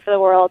wouldn't trade it for the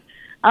world.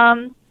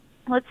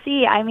 Let's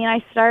see.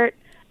 I start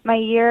my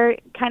year,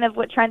 kind of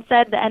what Trent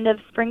said, the end of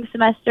spring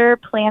semester,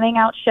 planning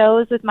out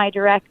shows with my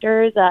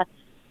directors,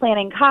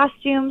 planning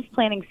costumes,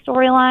 planning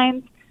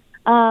storylines,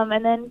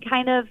 and then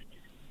kind of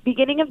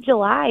beginning of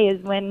July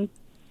is when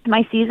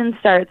my season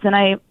starts, and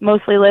I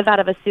mostly live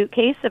out of a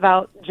suitcase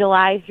about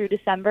July through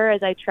December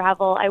as I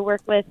travel. I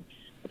work with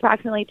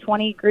approximately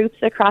 20 groups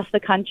across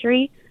the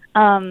country,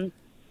 and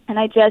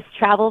I just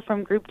travel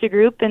from group to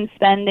group and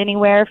spend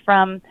anywhere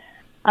from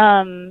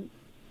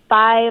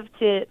 5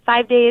 to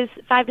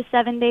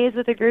 7 days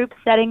with a group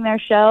setting their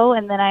show,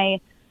 and then I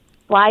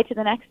fly to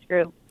the next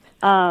group.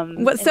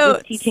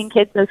 So teaching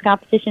kids those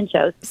competition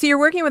shows. So you're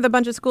working with a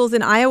bunch of schools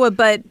in Iowa,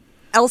 but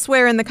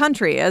elsewhere in the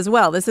country as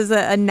well. This is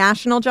a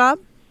national job?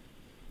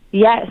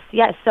 Yes.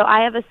 So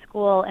I have a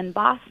school in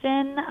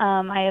Boston.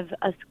 I have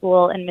a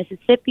school in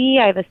Mississippi.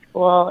 I have a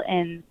school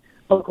in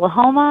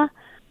Oklahoma.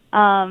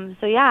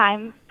 So yeah,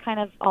 I'm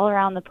kind of all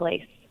around the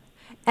place.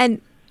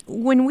 And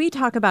when we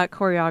talk about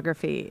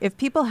choreography, if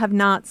people have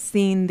not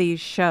seen these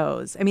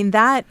shows, I mean,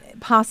 that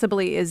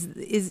possibly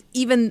is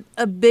even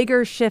a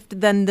bigger shift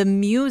than the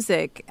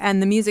music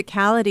and the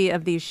musicality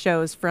of these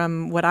shows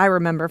from what I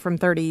remember from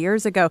 30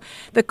 years ago.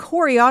 The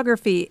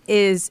choreography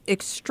is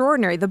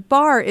extraordinary. The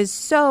bar is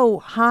so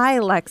high,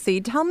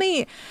 Lexi. Tell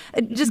me,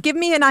 just give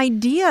me an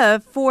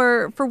idea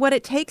for what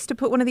it takes to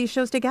put one of these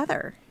shows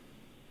together.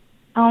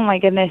 Oh my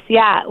goodness,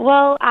 yeah.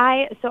 Well,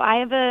 I'm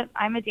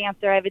a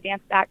dancer. I have a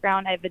dance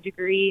background. I have a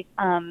degree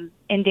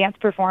in dance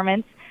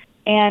performance,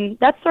 and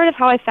that's sort of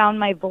how I found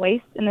my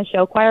voice in the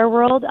show choir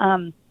world.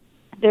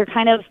 There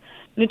kind of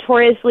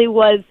notoriously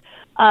was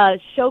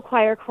show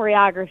choir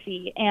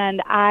choreography,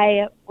 and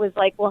I was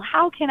like, well,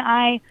 how can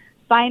I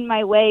find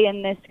my way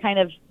in this kind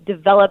of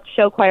developed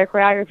show choir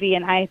choreography?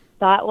 And I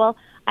thought, well,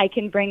 I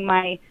can bring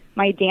my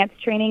dance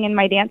training and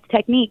my dance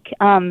technique.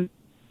 So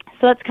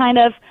that's kind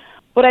of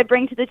what I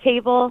bring to the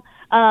table,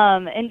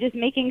 and just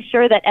making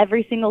sure that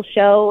every single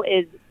show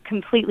is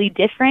completely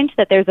different,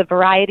 that there's a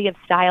variety of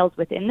styles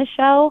within the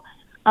show.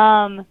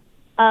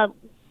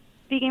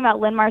 Speaking about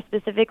Linmar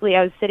specifically,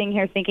 I was sitting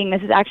here thinking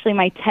this is actually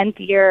my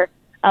 10th year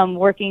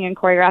working and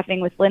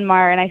choreographing with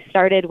Linmar, and I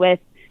started with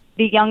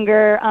the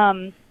younger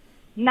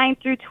 9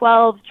 through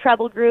 12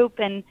 treble group,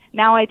 and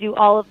now I do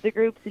all of the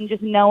groups, and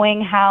just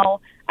knowing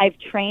how I've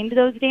trained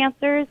those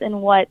dancers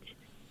and what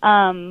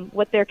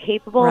they're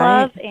capable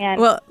of. And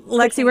well,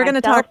 Lexi, we're going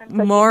to talk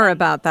more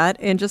about that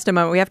in just a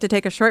moment. We have to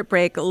take a short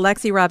break.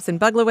 Lexi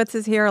Robson-Buglowitz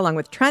is here along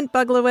with Trent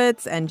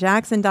Buglowitz and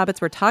Jackson Dobbitz.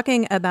 We're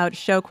talking about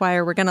show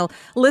choir. We're going to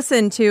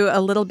listen to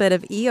a little bit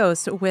of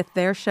EOS with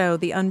their show,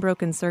 The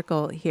Unbroken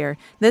Circle, here.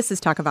 This is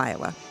Talk of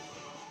Iowa.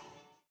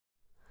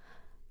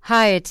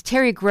 Hi, it's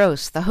Terry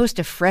Gross, the host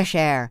of Fresh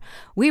Air.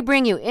 We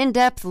bring you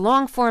in-depth,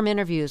 long-form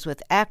interviews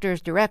with actors,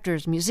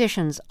 directors,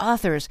 musicians,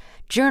 authors,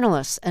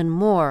 journalists, and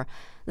more.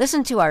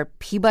 Listen to our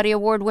Peabody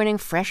Award-winning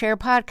Fresh Air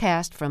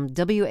podcast from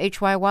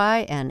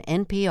WHYY and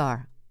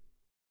NPR.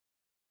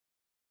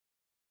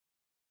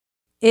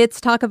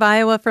 It's Talk of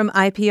Iowa from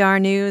IPR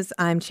News.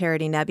 I'm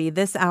Charity Nebbe.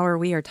 This hour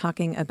we are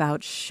talking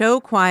about show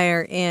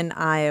choir in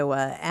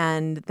Iowa,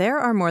 and there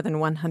are more than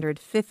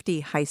 150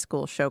 high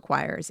school show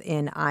choirs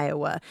in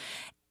Iowa.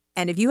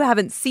 And if you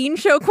haven't seen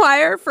show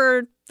choir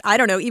for, I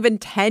don't know, even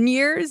 10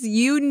 years,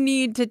 you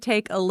need to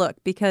take a look,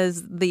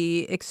 because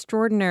the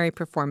extraordinary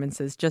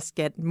performances just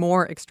get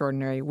more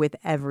extraordinary with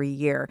every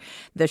year.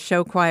 The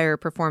show choir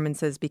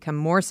performances become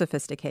more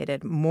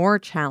sophisticated, more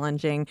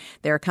challenging.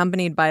 They're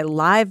accompanied by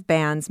live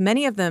bands.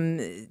 Many of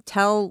them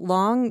tell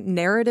long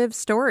narrative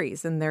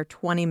stories in their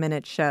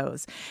 20-minute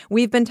shows.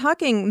 We've been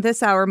talking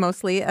this hour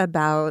mostly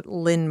about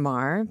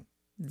Linmar.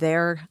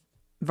 Their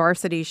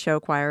varsity show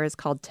choir is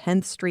called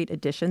 10th Street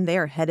Edition. They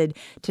are headed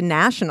to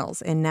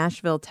nationals in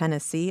Nashville,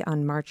 Tennessee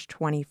on March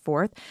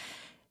 24th.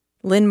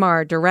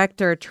 Linmar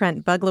director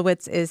Trent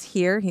Buglowitz is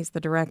here. He's the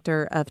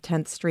director of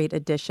 10th Street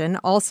Edition.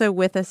 Also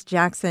with us,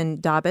 Jackson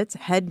Dobbitz,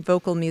 head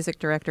vocal music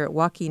director at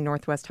Waukee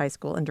Northwest High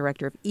School and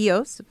director of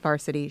EOS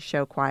Varsity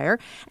Show Choir.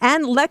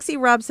 And Lexi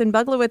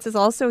Robson-Buglowitz is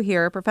also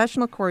here, a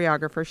professional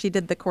choreographer. She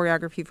did the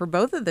choreography for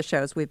both of the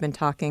shows we've been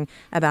talking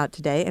about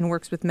today and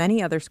works with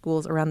many other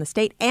schools around the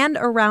state and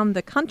around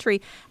the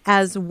country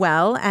as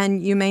well.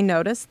 And you may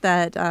notice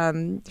that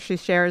she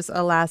shares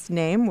a last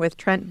name with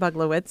Trent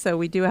Buglowitz. So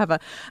we do have a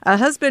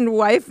husband-wife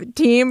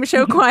team,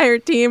 show choir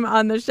team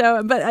on the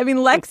show. But I mean,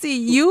 Lexi,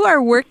 you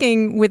are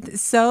working with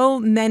so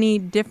many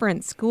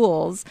different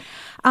schools.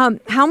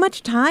 How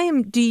much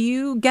time do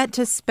you get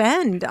to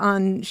spend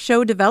on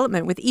show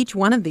development with each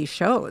one of these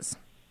shows?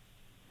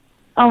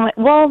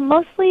 Well,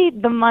 mostly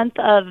the month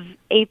of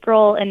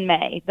April and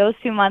May. Those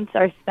 2 months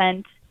are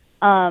spent,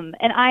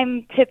 and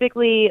I'm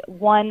typically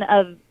one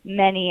of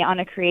many on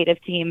a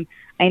creative team.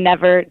 I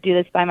never do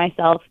this by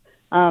myself.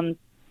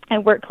 I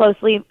work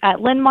closely at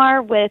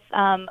Linmar with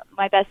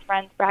my best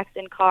friends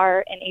Braxton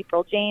Carr and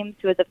April James,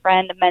 who is a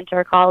friend, a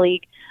mentor,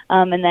 colleague,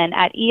 and then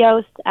at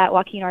EOS at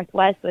Waukee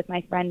Northwest with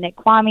my friend Nick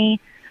Kwame.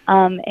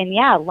 And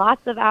yeah,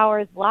 lots of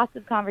hours, lots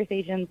of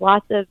conversations,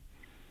 lots of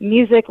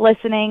music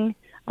listening.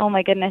 Oh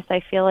my goodness,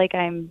 I feel like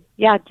I'm,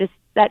 just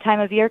that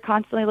time of year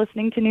constantly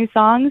listening to new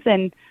songs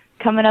and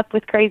coming up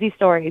with crazy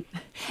stories.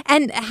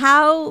 And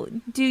how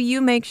do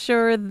you make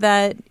sure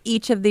that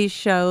each of these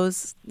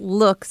shows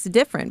looks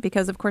different?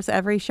 Because, of course,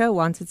 every show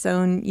wants its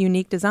own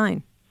unique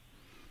design.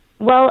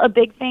 Well, a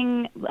big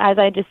thing, as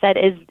I just said,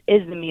 is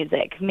the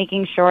music,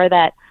 making sure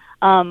that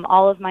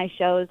all of my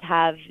shows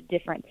have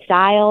different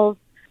styles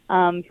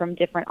from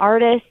different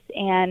artists,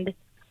 and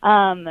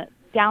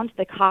down to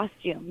the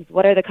costumes.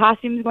 What are the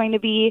costumes going to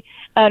be?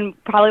 And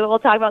probably what we'll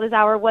talk about this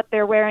hour, what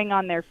they're wearing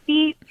on their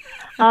feet.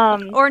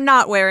 Or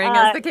not wearing,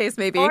 as the case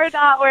may be. Or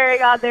not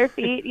wearing on their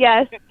feet,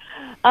 yes.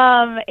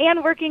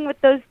 And working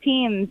with those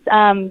teams,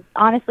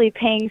 honestly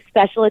paying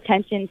special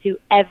attention to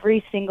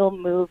every single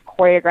move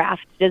choreographed.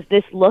 Does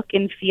this look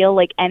and feel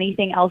like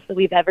anything else that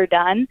we've ever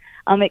done?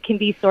 It can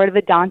be sort of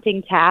a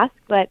daunting task,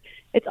 but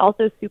it's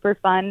also super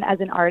fun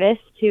as an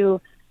artist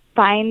to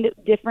find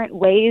different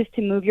ways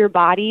to move your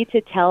body to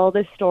tell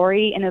the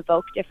story and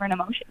evoke different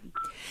emotions.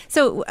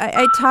 So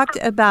I talked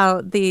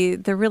about the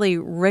really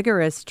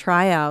rigorous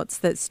tryouts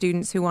that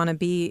students who want to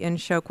be in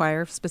show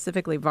choir,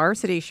 specifically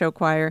varsity show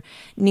choir,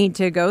 need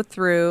to go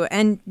through,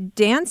 and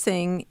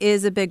dancing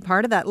is a big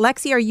part of that.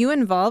 Lexi, are you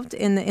involved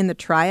in the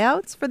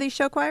tryouts for these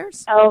show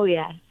choirs? Oh,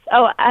 yes.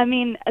 Oh, I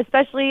mean,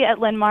 especially at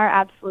Linn-Mar,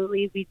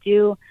 absolutely, we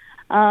do.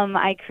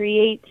 I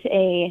create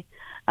a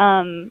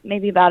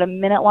maybe about a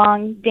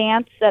minute-long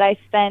dance that I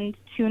spend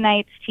 2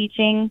 nights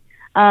teaching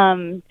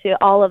to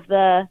all of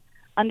the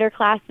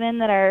underclassmen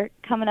that are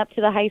coming up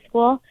to the high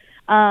school.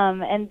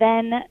 And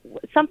then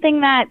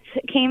something that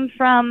came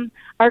from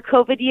our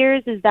COVID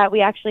years is that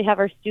we actually have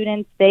our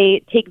students,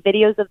 they take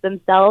videos of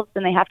themselves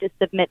and they have to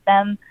submit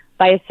them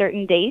by a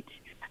certain date.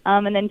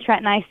 And then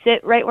Trent and I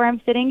sit right where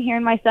I'm sitting here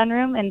in my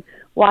sunroom and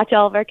watch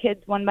all of our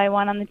kids one by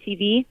one on the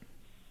TV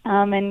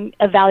and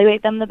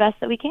evaluate them the best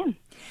that we can.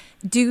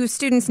 Do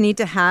students need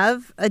to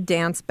have a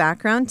dance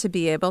background to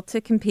be able to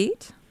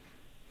compete?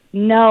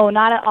 No,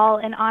 not at all.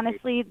 And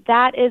honestly,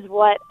 that is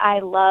what I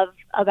love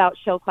about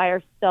show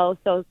choir so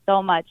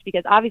much,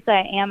 because obviously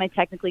I am a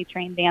technically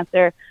trained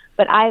dancer,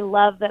 but I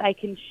love that I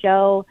can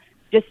show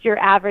just your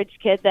average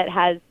kid that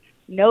has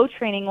no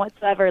training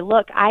whatsoever,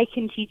 look, I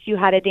can teach you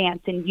how to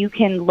dance, and you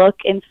can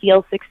look and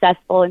feel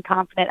successful and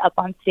confident up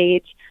on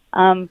stage.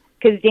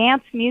 Because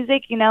dance,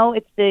 music, you know,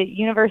 it's the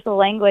universal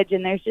language,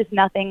 and there's just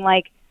nothing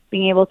like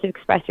being able to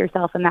express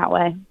yourself in that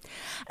way.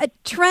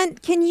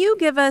 Trent, can you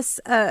give us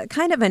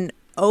kind of an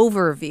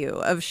overview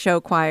of show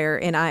choir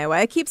in Iowa?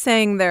 I keep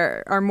saying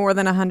there are more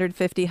than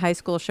 150 high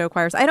school show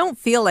choirs. I don't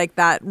feel like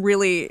that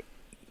really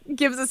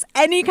gives us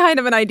any kind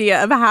of an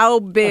idea of how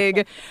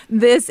big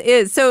this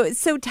is.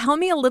 So tell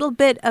me a little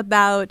bit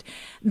about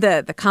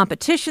the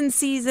competition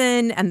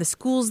season and the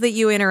schools that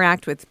you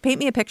interact with. Paint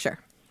me a picture.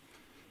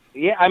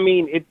 Yeah, I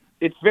mean,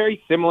 it's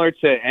very similar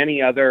to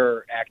any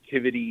other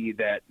activity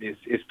that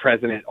is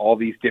present at all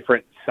these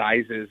different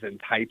sizes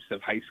and types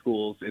of high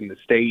schools in the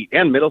state,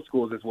 and middle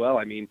schools as well.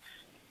 I mean,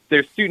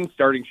 there's students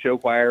starting show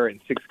choir in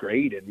 6th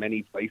grade in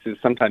many places,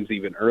 sometimes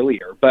even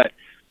earlier. But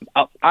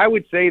I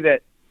would say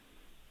that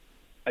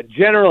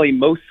generally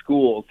most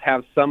schools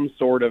have some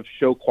sort of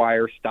show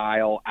choir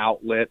style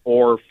outlet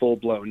or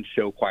full-blown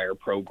show choir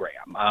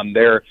program.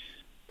 There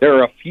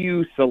are a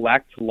few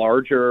select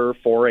larger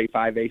 4A,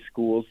 5A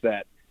schools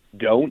that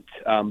don't,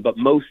 but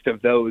most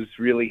of those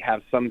really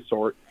have some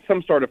sort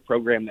of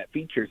program that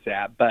features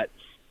that. But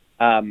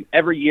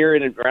every year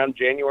in around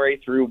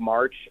January through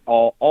March,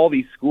 all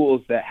these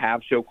schools that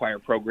have show choir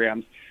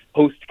programs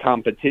host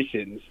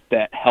competitions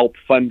that help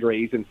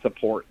fundraise and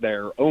support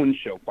their own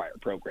show choir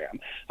program.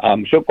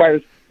 Show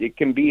choirs, it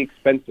can be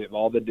expensive,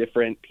 all the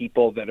different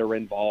people that are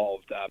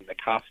involved, the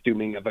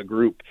costuming of a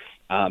group,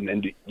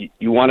 and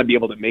you want to be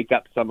able to make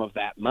up some of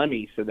that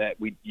money so that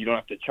you don't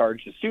have to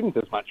charge the students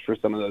as much for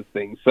some of those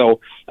things. So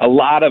a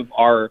lot of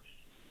our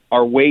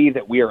way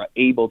that we are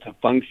able to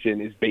function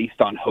is based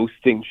on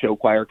hosting show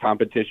choir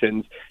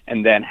competitions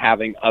and then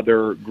having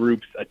other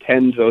groups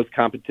attend those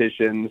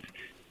competitions,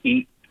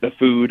 eat the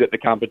food at the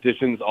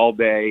competitions all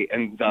day,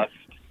 and thus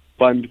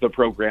fund the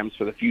programs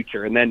for the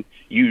future. And then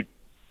you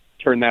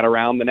turn that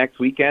around the next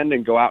weekend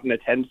and go out and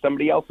attend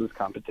somebody else's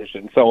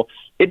competition. So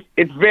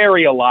it's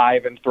very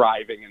alive and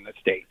thriving in the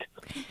state.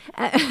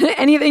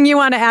 Anything you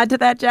want to add to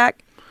that,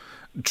 Jack?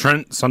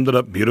 Trent summed it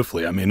up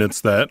beautifully. I mean,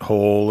 it's that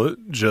whole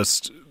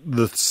just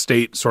the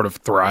state sort of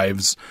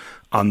thrives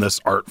on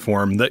this art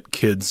form that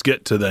kids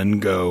get to then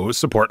go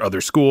support other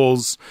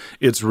schools.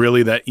 It's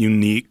really that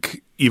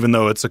unique, even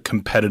though it's a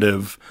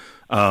competitive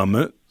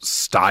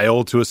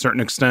style to a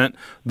certain extent,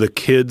 the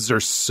kids are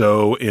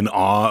so in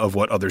awe of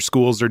what other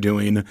schools are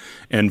doing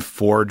and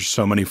forge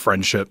so many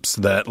friendships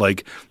that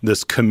like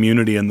this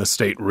community in the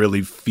state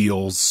really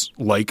feels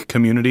like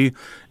community.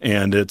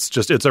 And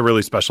it's a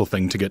really special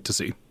thing to get to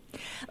see.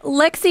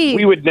 Lexi,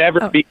 we would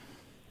never be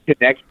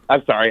connected.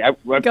 I'm sorry. I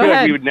feel ahead.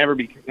 like we would never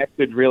be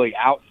connected really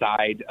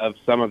outside of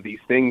some of these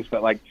things,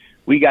 but like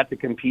we got to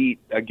compete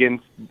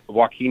against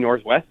Joaquin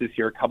Northwest this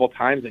year a couple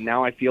times, and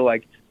now I feel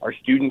like our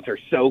students are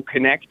so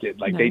connected.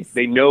 Like nice.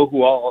 they know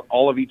who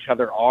all of each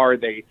other are.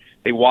 They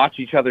watch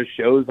each other's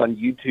shows on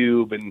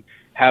YouTube and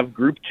have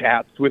group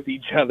chats with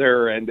each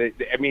other. And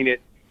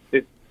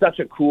it's such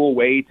a cool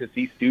way to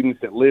see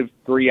students that live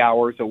 3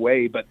 hours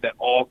away, but that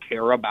all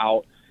care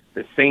about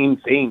the same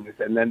things,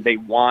 and then they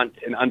want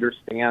and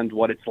understand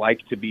what it's like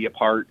to be a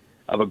part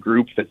of a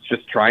group that's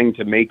just trying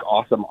to make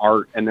awesome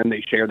art, and then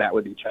they share that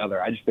with each other.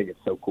 I just think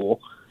it's so cool.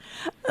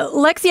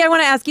 Lexi, I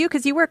want to ask you,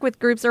 because you work with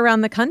groups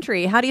around the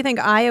country, how do you think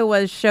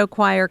Iowa's show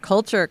choir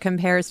culture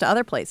compares to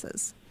other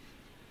places?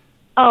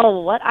 Oh,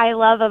 what I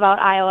love about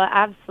Iowa,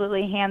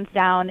 absolutely hands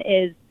down,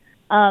 is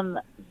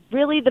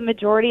really the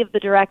majority of the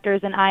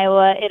directors in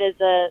Iowa. It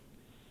is a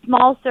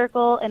small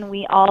circle, and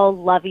we all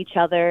love each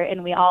other,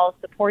 and we all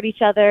support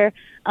each other,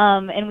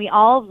 and we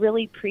all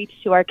really preach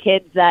to our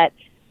kids that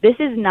this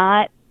is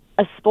not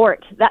a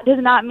sport. That does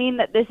not mean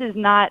that this is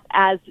not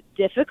as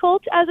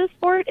difficult as a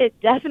sport. It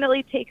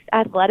definitely takes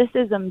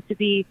athleticism to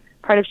be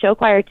part of show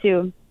choir,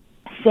 to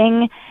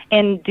sing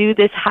and do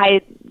this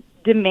high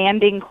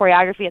demanding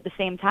choreography at the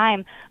same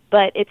time.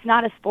 But it's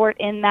not a sport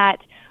in that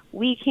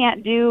we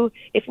can't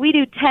if we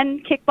do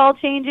 10 kickball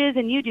changes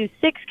and you do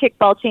 6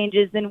 kickball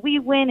changes, then we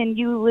win and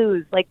you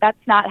lose. Like, that's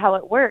not how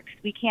it works.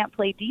 We can't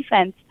play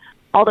defense.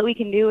 All that we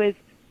can do is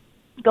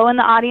go in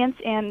the audience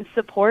and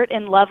support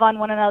and love on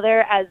one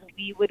another as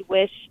we would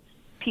wish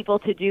people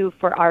to do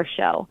for our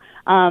show.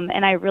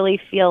 And I really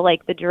feel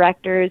like the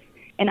directors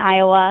in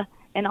Iowa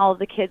and all of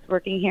the kids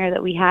working here,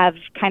 that we have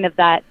kind of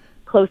that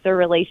closer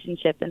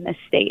relationship in this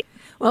state.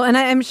 Well, and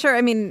I'm sure,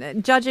 I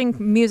mean, judging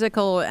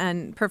musical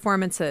and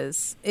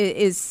performances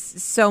is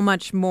so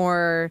much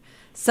more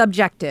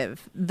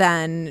subjective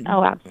than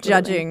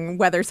judging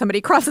whether somebody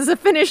crosses a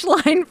finish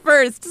line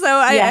first. So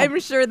I'm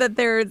sure that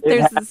there's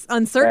this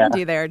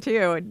uncertainty there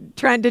too.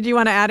 Trent, did you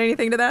want to add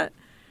anything to that?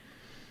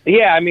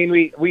 Yeah, I mean,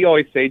 we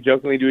always say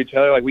jokingly to each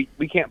other, like,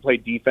 we can't play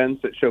defense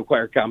at show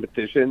choir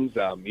competitions.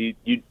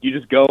 You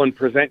just go and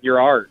present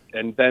your art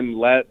and then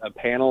let a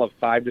panel of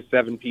 5 to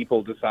 7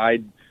 people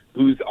decide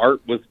whose art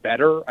was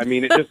better. I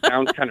mean, it just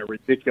sounds kind of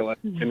ridiculous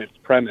in its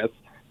premise.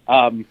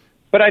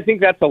 But I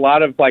think that's a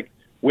lot of, like,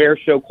 where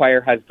show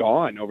choir has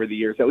gone over the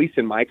years, at least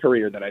in my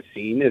career that I've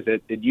seen, is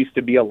it used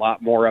to be a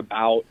lot more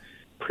about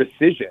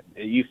precision.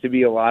 It used to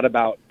be a lot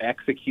about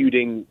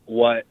executing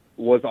what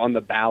was on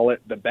the ballot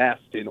the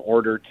best in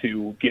order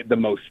to get the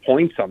most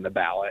points on the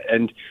ballot.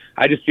 And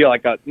I just feel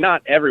like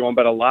not everyone,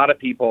 but a lot of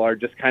people are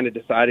just kind of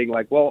deciding,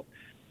 like, well,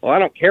 I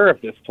don't care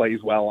if this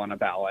plays well on a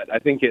ballot. I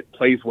think it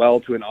plays well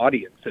to an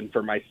audience and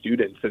for my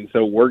students, and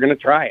so we're going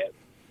to try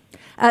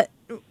it.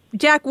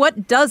 Jack,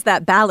 what does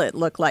that ballot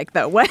look like,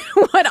 though? What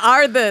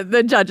are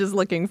the judges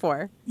looking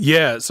for?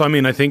 Yeah, so I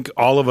mean, I think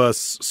all of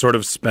us sort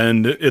of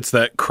it's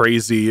that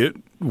crazy,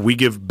 we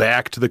give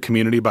back to the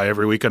community by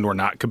every weekend we're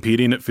not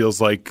competing. It feels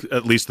like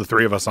at least the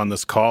 3 of us on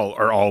this call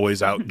are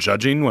always out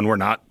judging when we're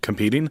not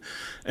competing.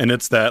 And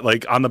it's that,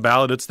 like, on the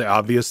ballot, it's the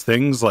obvious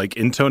things like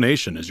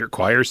intonation. Is your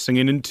choir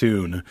singing in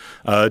tune?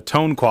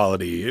 Tone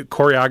quality,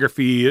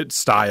 choreography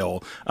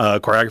style,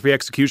 choreography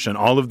execution,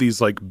 all of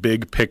these, like,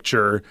 big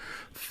picture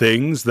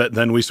things that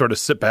then we sort of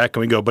sit back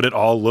and we go, but it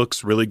all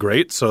looks really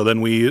great. So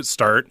then we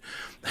start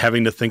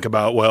having to think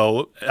about,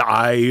 well,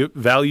 I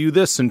value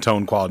this in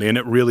tone quality. And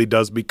it really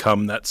does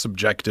become that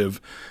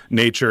subjective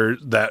nature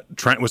that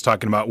Trent was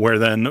talking about, where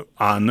then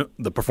on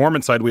the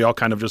performance side, we all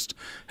kind of just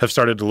have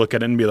started to look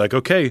at it and be like,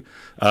 okay,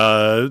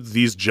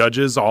 these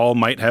judges all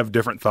might have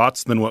different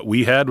thoughts than what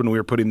we had when we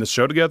were putting this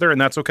show together.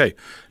 And that's okay.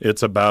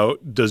 It's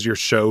about, does your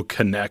show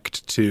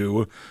connect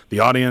to the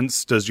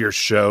audience? Does your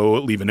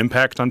show leave an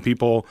impact on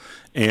people?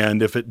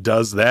 And if it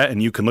does that,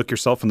 and you can look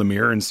yourself in the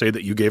mirror and say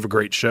that you gave a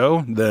great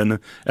show, then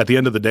at the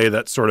end of the day,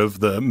 that's sort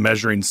of the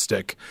measuring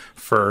stick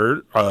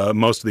for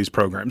most of these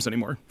programs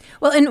anymore.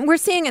 Well, and we're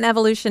seeing an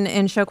evolution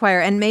in show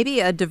choir and maybe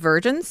a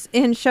divergence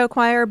in show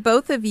choir.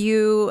 Both of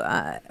you,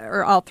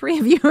 or all 3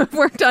 of you, have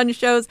worked on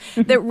shows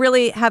that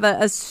really have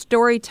a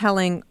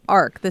storytelling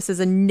arc. This is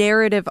a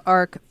narrative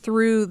arc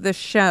through the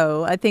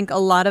show. I think a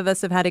lot of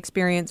us have had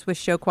experience with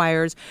show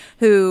choirs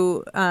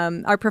who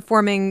are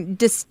performing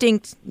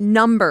distinct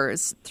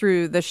numbers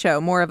through the show,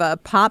 more of a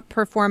pop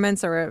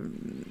performance or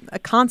a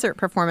concert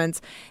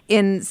performance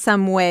in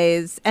some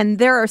ways. And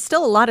there are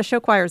still a lot of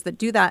show choirs that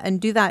do that and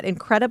do that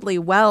incredibly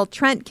well.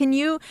 Trent, can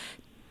you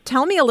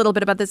tell me a little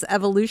bit about this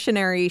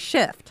evolutionary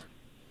shift?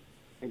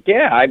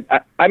 Yeah,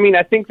 I mean,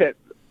 I think that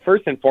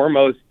first and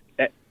foremost,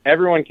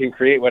 everyone can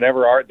create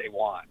whatever art they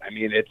want. I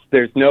mean,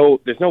 there's no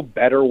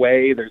better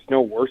way, there's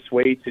no worse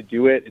way to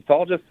do it. It's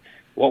all just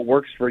what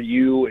works for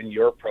you and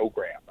your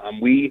program.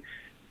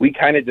 We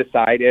kind of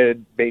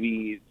decided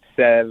maybe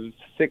 6-7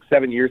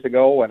 years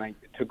ago when I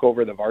took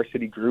over the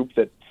varsity group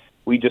that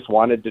we just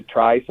wanted to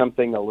try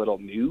something a little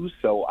new.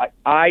 So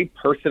I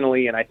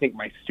personally, and I think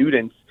my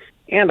students,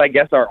 and I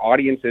guess our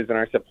audiences and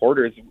our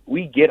supporters,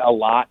 we get a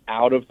lot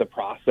out of the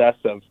process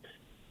of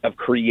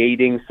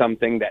creating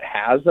something that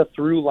has a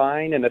through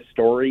line and a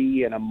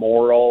story and a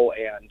moral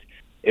and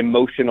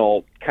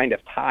emotional kind of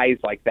ties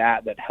like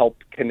that help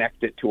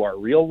connect it to our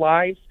real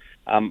lives.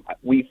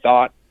 We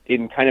thought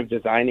in kind of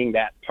designing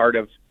that part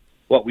of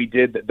what we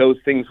did that those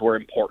things were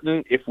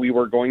important if we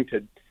were going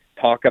to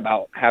talk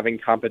about having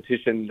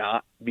competition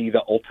not be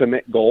the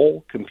ultimate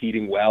goal,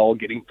 competing well,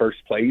 getting first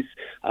place.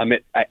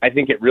 I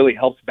think it really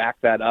helps back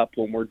that up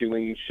when we're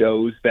doing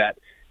shows that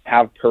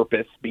have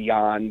purpose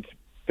beyond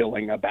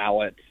filling a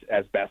ballot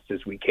as best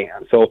as we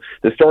can. So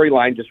the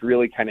storyline just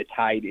really kind of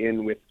tied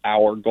in with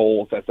our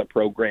goals as a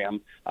program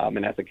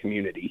and as a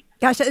community.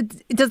 Gosh,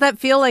 does that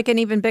feel like an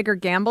even bigger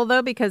gamble,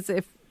 though? Because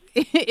if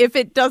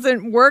it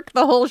doesn't work,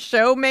 the whole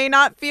show may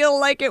not feel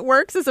like it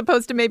works, as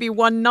opposed to maybe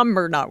one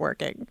number not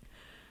working.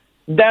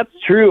 That's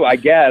true, I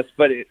guess.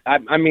 But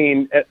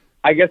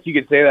I guess you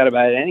could say that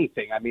about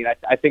anything. I mean,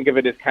 I think of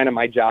it as kind of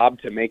my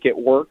job to make it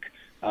work.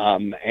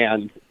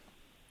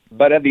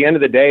 But at the end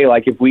of the day,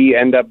 like, if we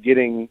end up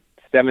getting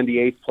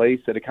 78th place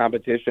at a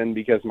competition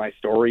because my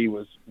story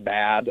was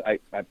bad,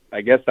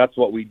 I guess that's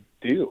what we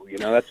do. You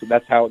know,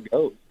 that's how it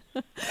goes.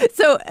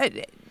 So,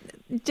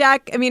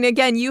 Jack, I mean,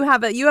 again, you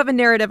have a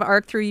narrative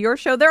arc through your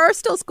show. There are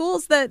still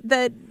schools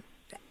that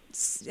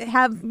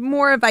have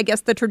more of, I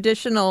guess, the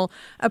traditional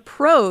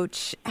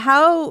approach.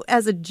 How,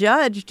 as a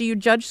judge, do you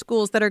judge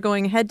schools that are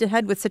going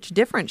head-to-head with such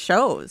different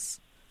shows?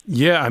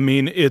 Yeah, I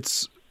mean,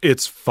 it's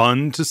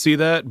fun to see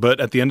that, but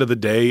at the end of the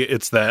day,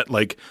 it's that,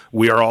 like,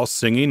 we are all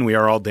singing, we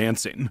are all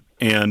dancing.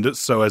 And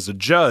so as a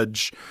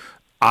judge,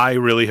 I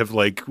really have,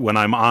 like, when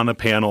I'm on a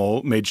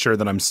panel, made sure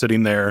that I'm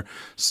sitting there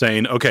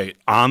saying, okay,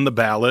 on the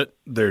ballot,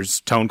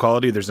 there's tone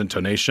quality, there's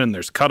intonation,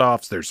 there's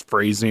cutoffs, there's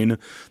phrasing,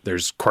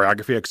 there's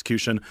choreography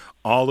execution,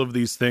 all of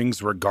these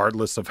things,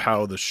 regardless of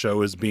how the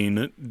show is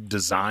being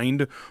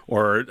designed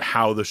or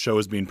how the show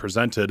is being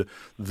presented,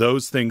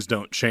 those things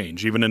don't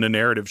change. Even in a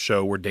narrative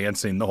show, we're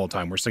dancing the whole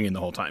time, we're singing the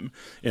whole time.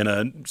 In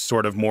a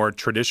sort of more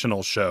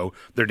traditional show,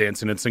 they're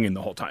dancing and singing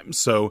the whole time.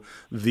 So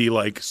the,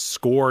 like,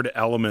 scored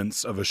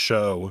elements of a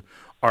show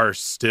are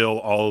still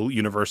all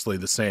universally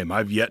the same.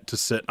 I've yet to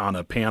sit on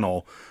a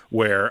panel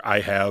where I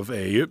have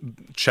a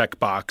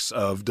checkbox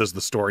of, does the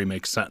story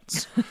make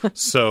sense?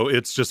 So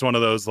it's just one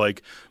of those,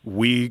 like,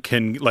 we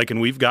can, like, and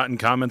we've gotten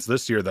comments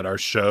this year that our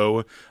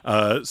show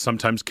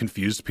sometimes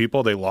confused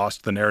people. They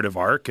lost the narrative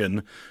arc,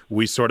 and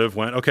we sort of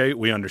went, okay,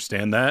 we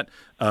understand that.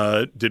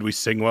 Did we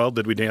sing well?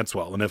 Did we dance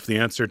well? And if the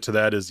answer to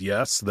that is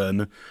yes,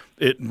 then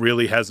it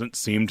really hasn't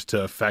seemed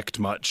to affect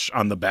much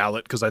on the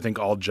ballot, because I think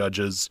all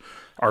judges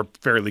are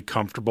fairly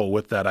comfortable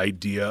with that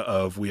idea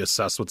of we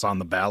assess what's on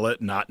the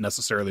ballot, not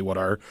necessarily what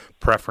our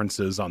preference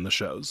is on the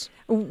shows.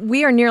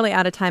 We are nearly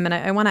out of time, and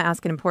I want to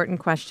ask an important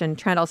question.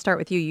 Trent, I'll start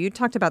with you. You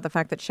talked about the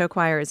fact that show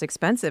choir is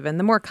expensive, and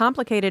the more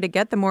complicated it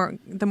gets, the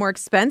more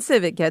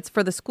expensive it gets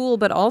for the school,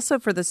 but also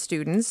for the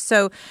students.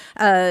 So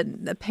a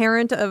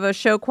parent of a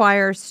show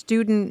choir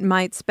student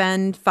might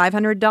spend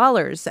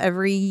 $500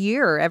 every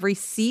year, every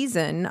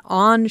season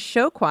on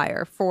show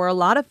choir. For a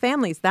lot of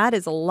families, that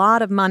is a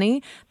lot of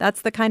money.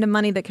 That's the kind of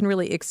money that can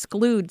really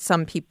exclude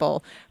some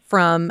people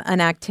from an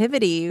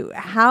activity.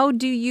 How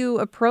do you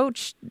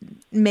approach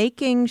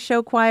making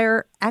show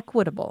choir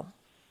equitable?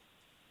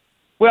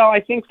 Well,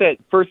 I think that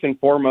first and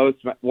foremost,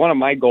 one of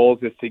my goals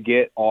is to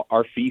get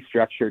our fee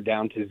structure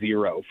down to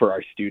zero for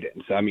our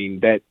students. I mean,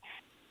 that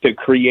to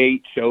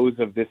create shows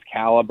of this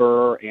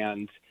caliber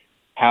and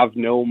have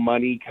no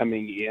money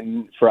coming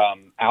in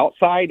from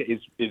outside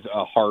is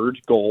a hard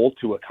goal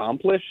to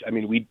accomplish. I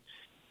mean,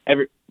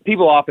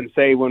 people often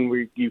say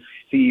when you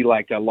see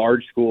like a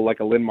large school like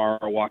a Linn-Mar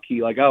or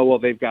Waukee, like, oh, well,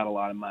 they've got a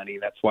lot of money,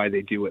 that's why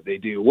they do what they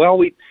do. Well,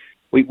 we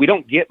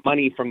don't get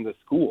money from the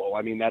school.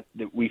 I mean, that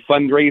we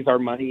fundraise our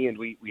money and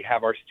we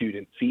have our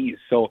student fees.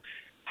 So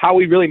how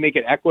we really make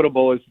it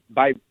equitable is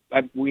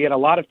we had a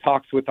lot of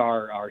talks with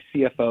our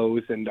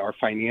CFOs and our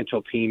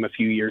financial team a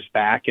few years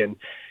back, and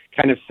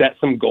kind of set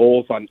some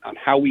goals on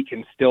how we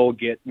can still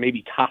get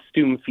maybe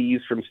costume fees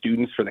from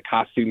students for the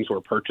costumes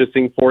we're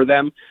purchasing for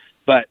them,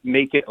 but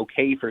make it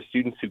okay for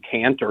students who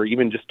can't or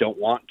even just don't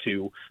want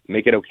to,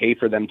 make it okay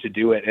for them to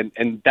do it.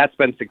 And that's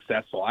been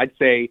successful. I'd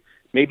say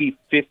maybe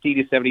 50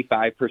 to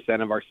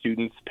 75% of our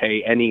students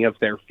pay any of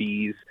their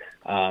fees.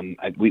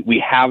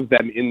 We have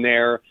them in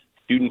there.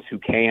 Students who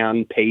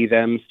can pay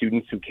them,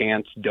 students who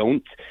can't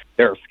don't.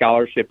 There are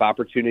scholarship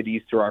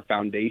opportunities through our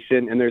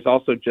foundation, and there's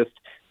also just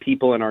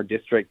people in our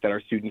district that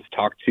our students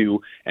talk to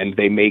and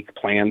they make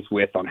plans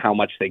with on how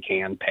much they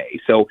can pay.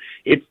 So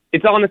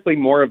it's honestly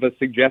more of a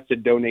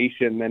suggested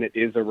donation than it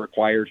is a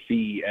required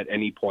fee at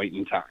any point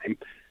in time.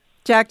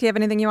 Jack, do you have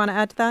anything you want to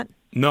add to that?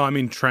 No, I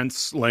mean,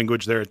 Trent's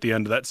language there at the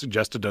end of that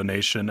suggested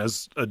donation.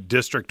 As a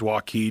district,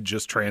 Waukee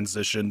just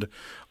transitioned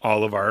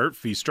all of our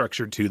fee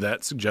structure to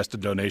that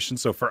suggested donation.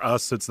 So for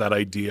us, it's that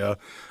idea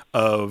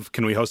of,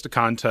 can we host a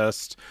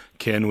contest?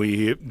 Can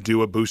we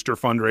do a booster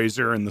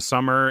fundraiser in the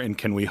summer? And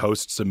can we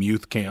host some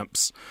youth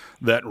camps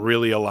that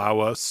really allow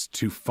us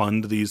to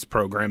fund these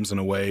programs in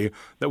a way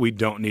that we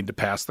don't need to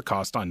pass the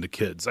cost on to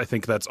kids? I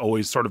think that's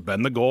always sort of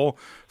been the goal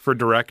for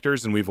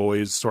directors, and we've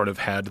always sort of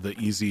had the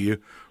easy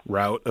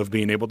route of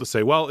being able to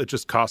say, well, it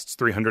just costs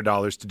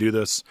 $300 to do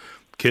this.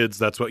 Kids,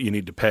 that's what you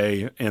need to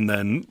pay. And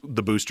then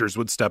the boosters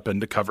would step in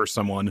to cover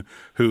someone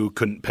who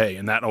couldn't pay.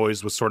 And that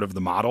always was sort of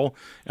the model.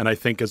 And I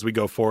think as we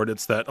go forward,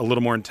 it's that a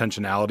little more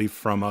intentionality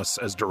from us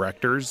as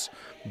directors,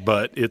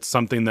 but it's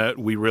something that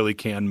we really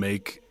can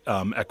make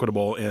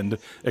equitable and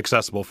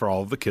accessible for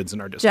all of the kids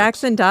in our district.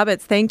 Jackson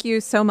Dobbitts, thank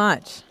you so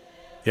much.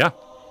 Yeah.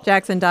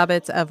 Jackson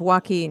Dobbitts of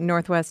Waukee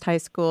Northwest High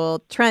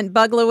School. Trent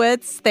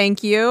Buglowitz,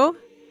 thank you.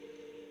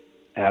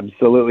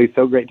 Absolutely.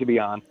 So great to be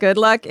on. Good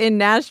luck in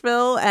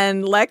Nashville.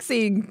 And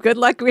Lexi, good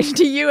luck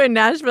to you in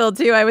Nashville,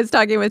 too. I was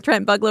talking with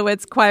Trent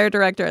Buglowitz, choir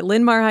director at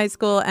Linn-Mar High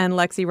School, and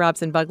Lexi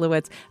Robson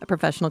Buglowitz, a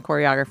professional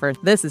choreographer.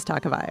 This is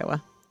Talk of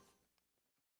Iowa.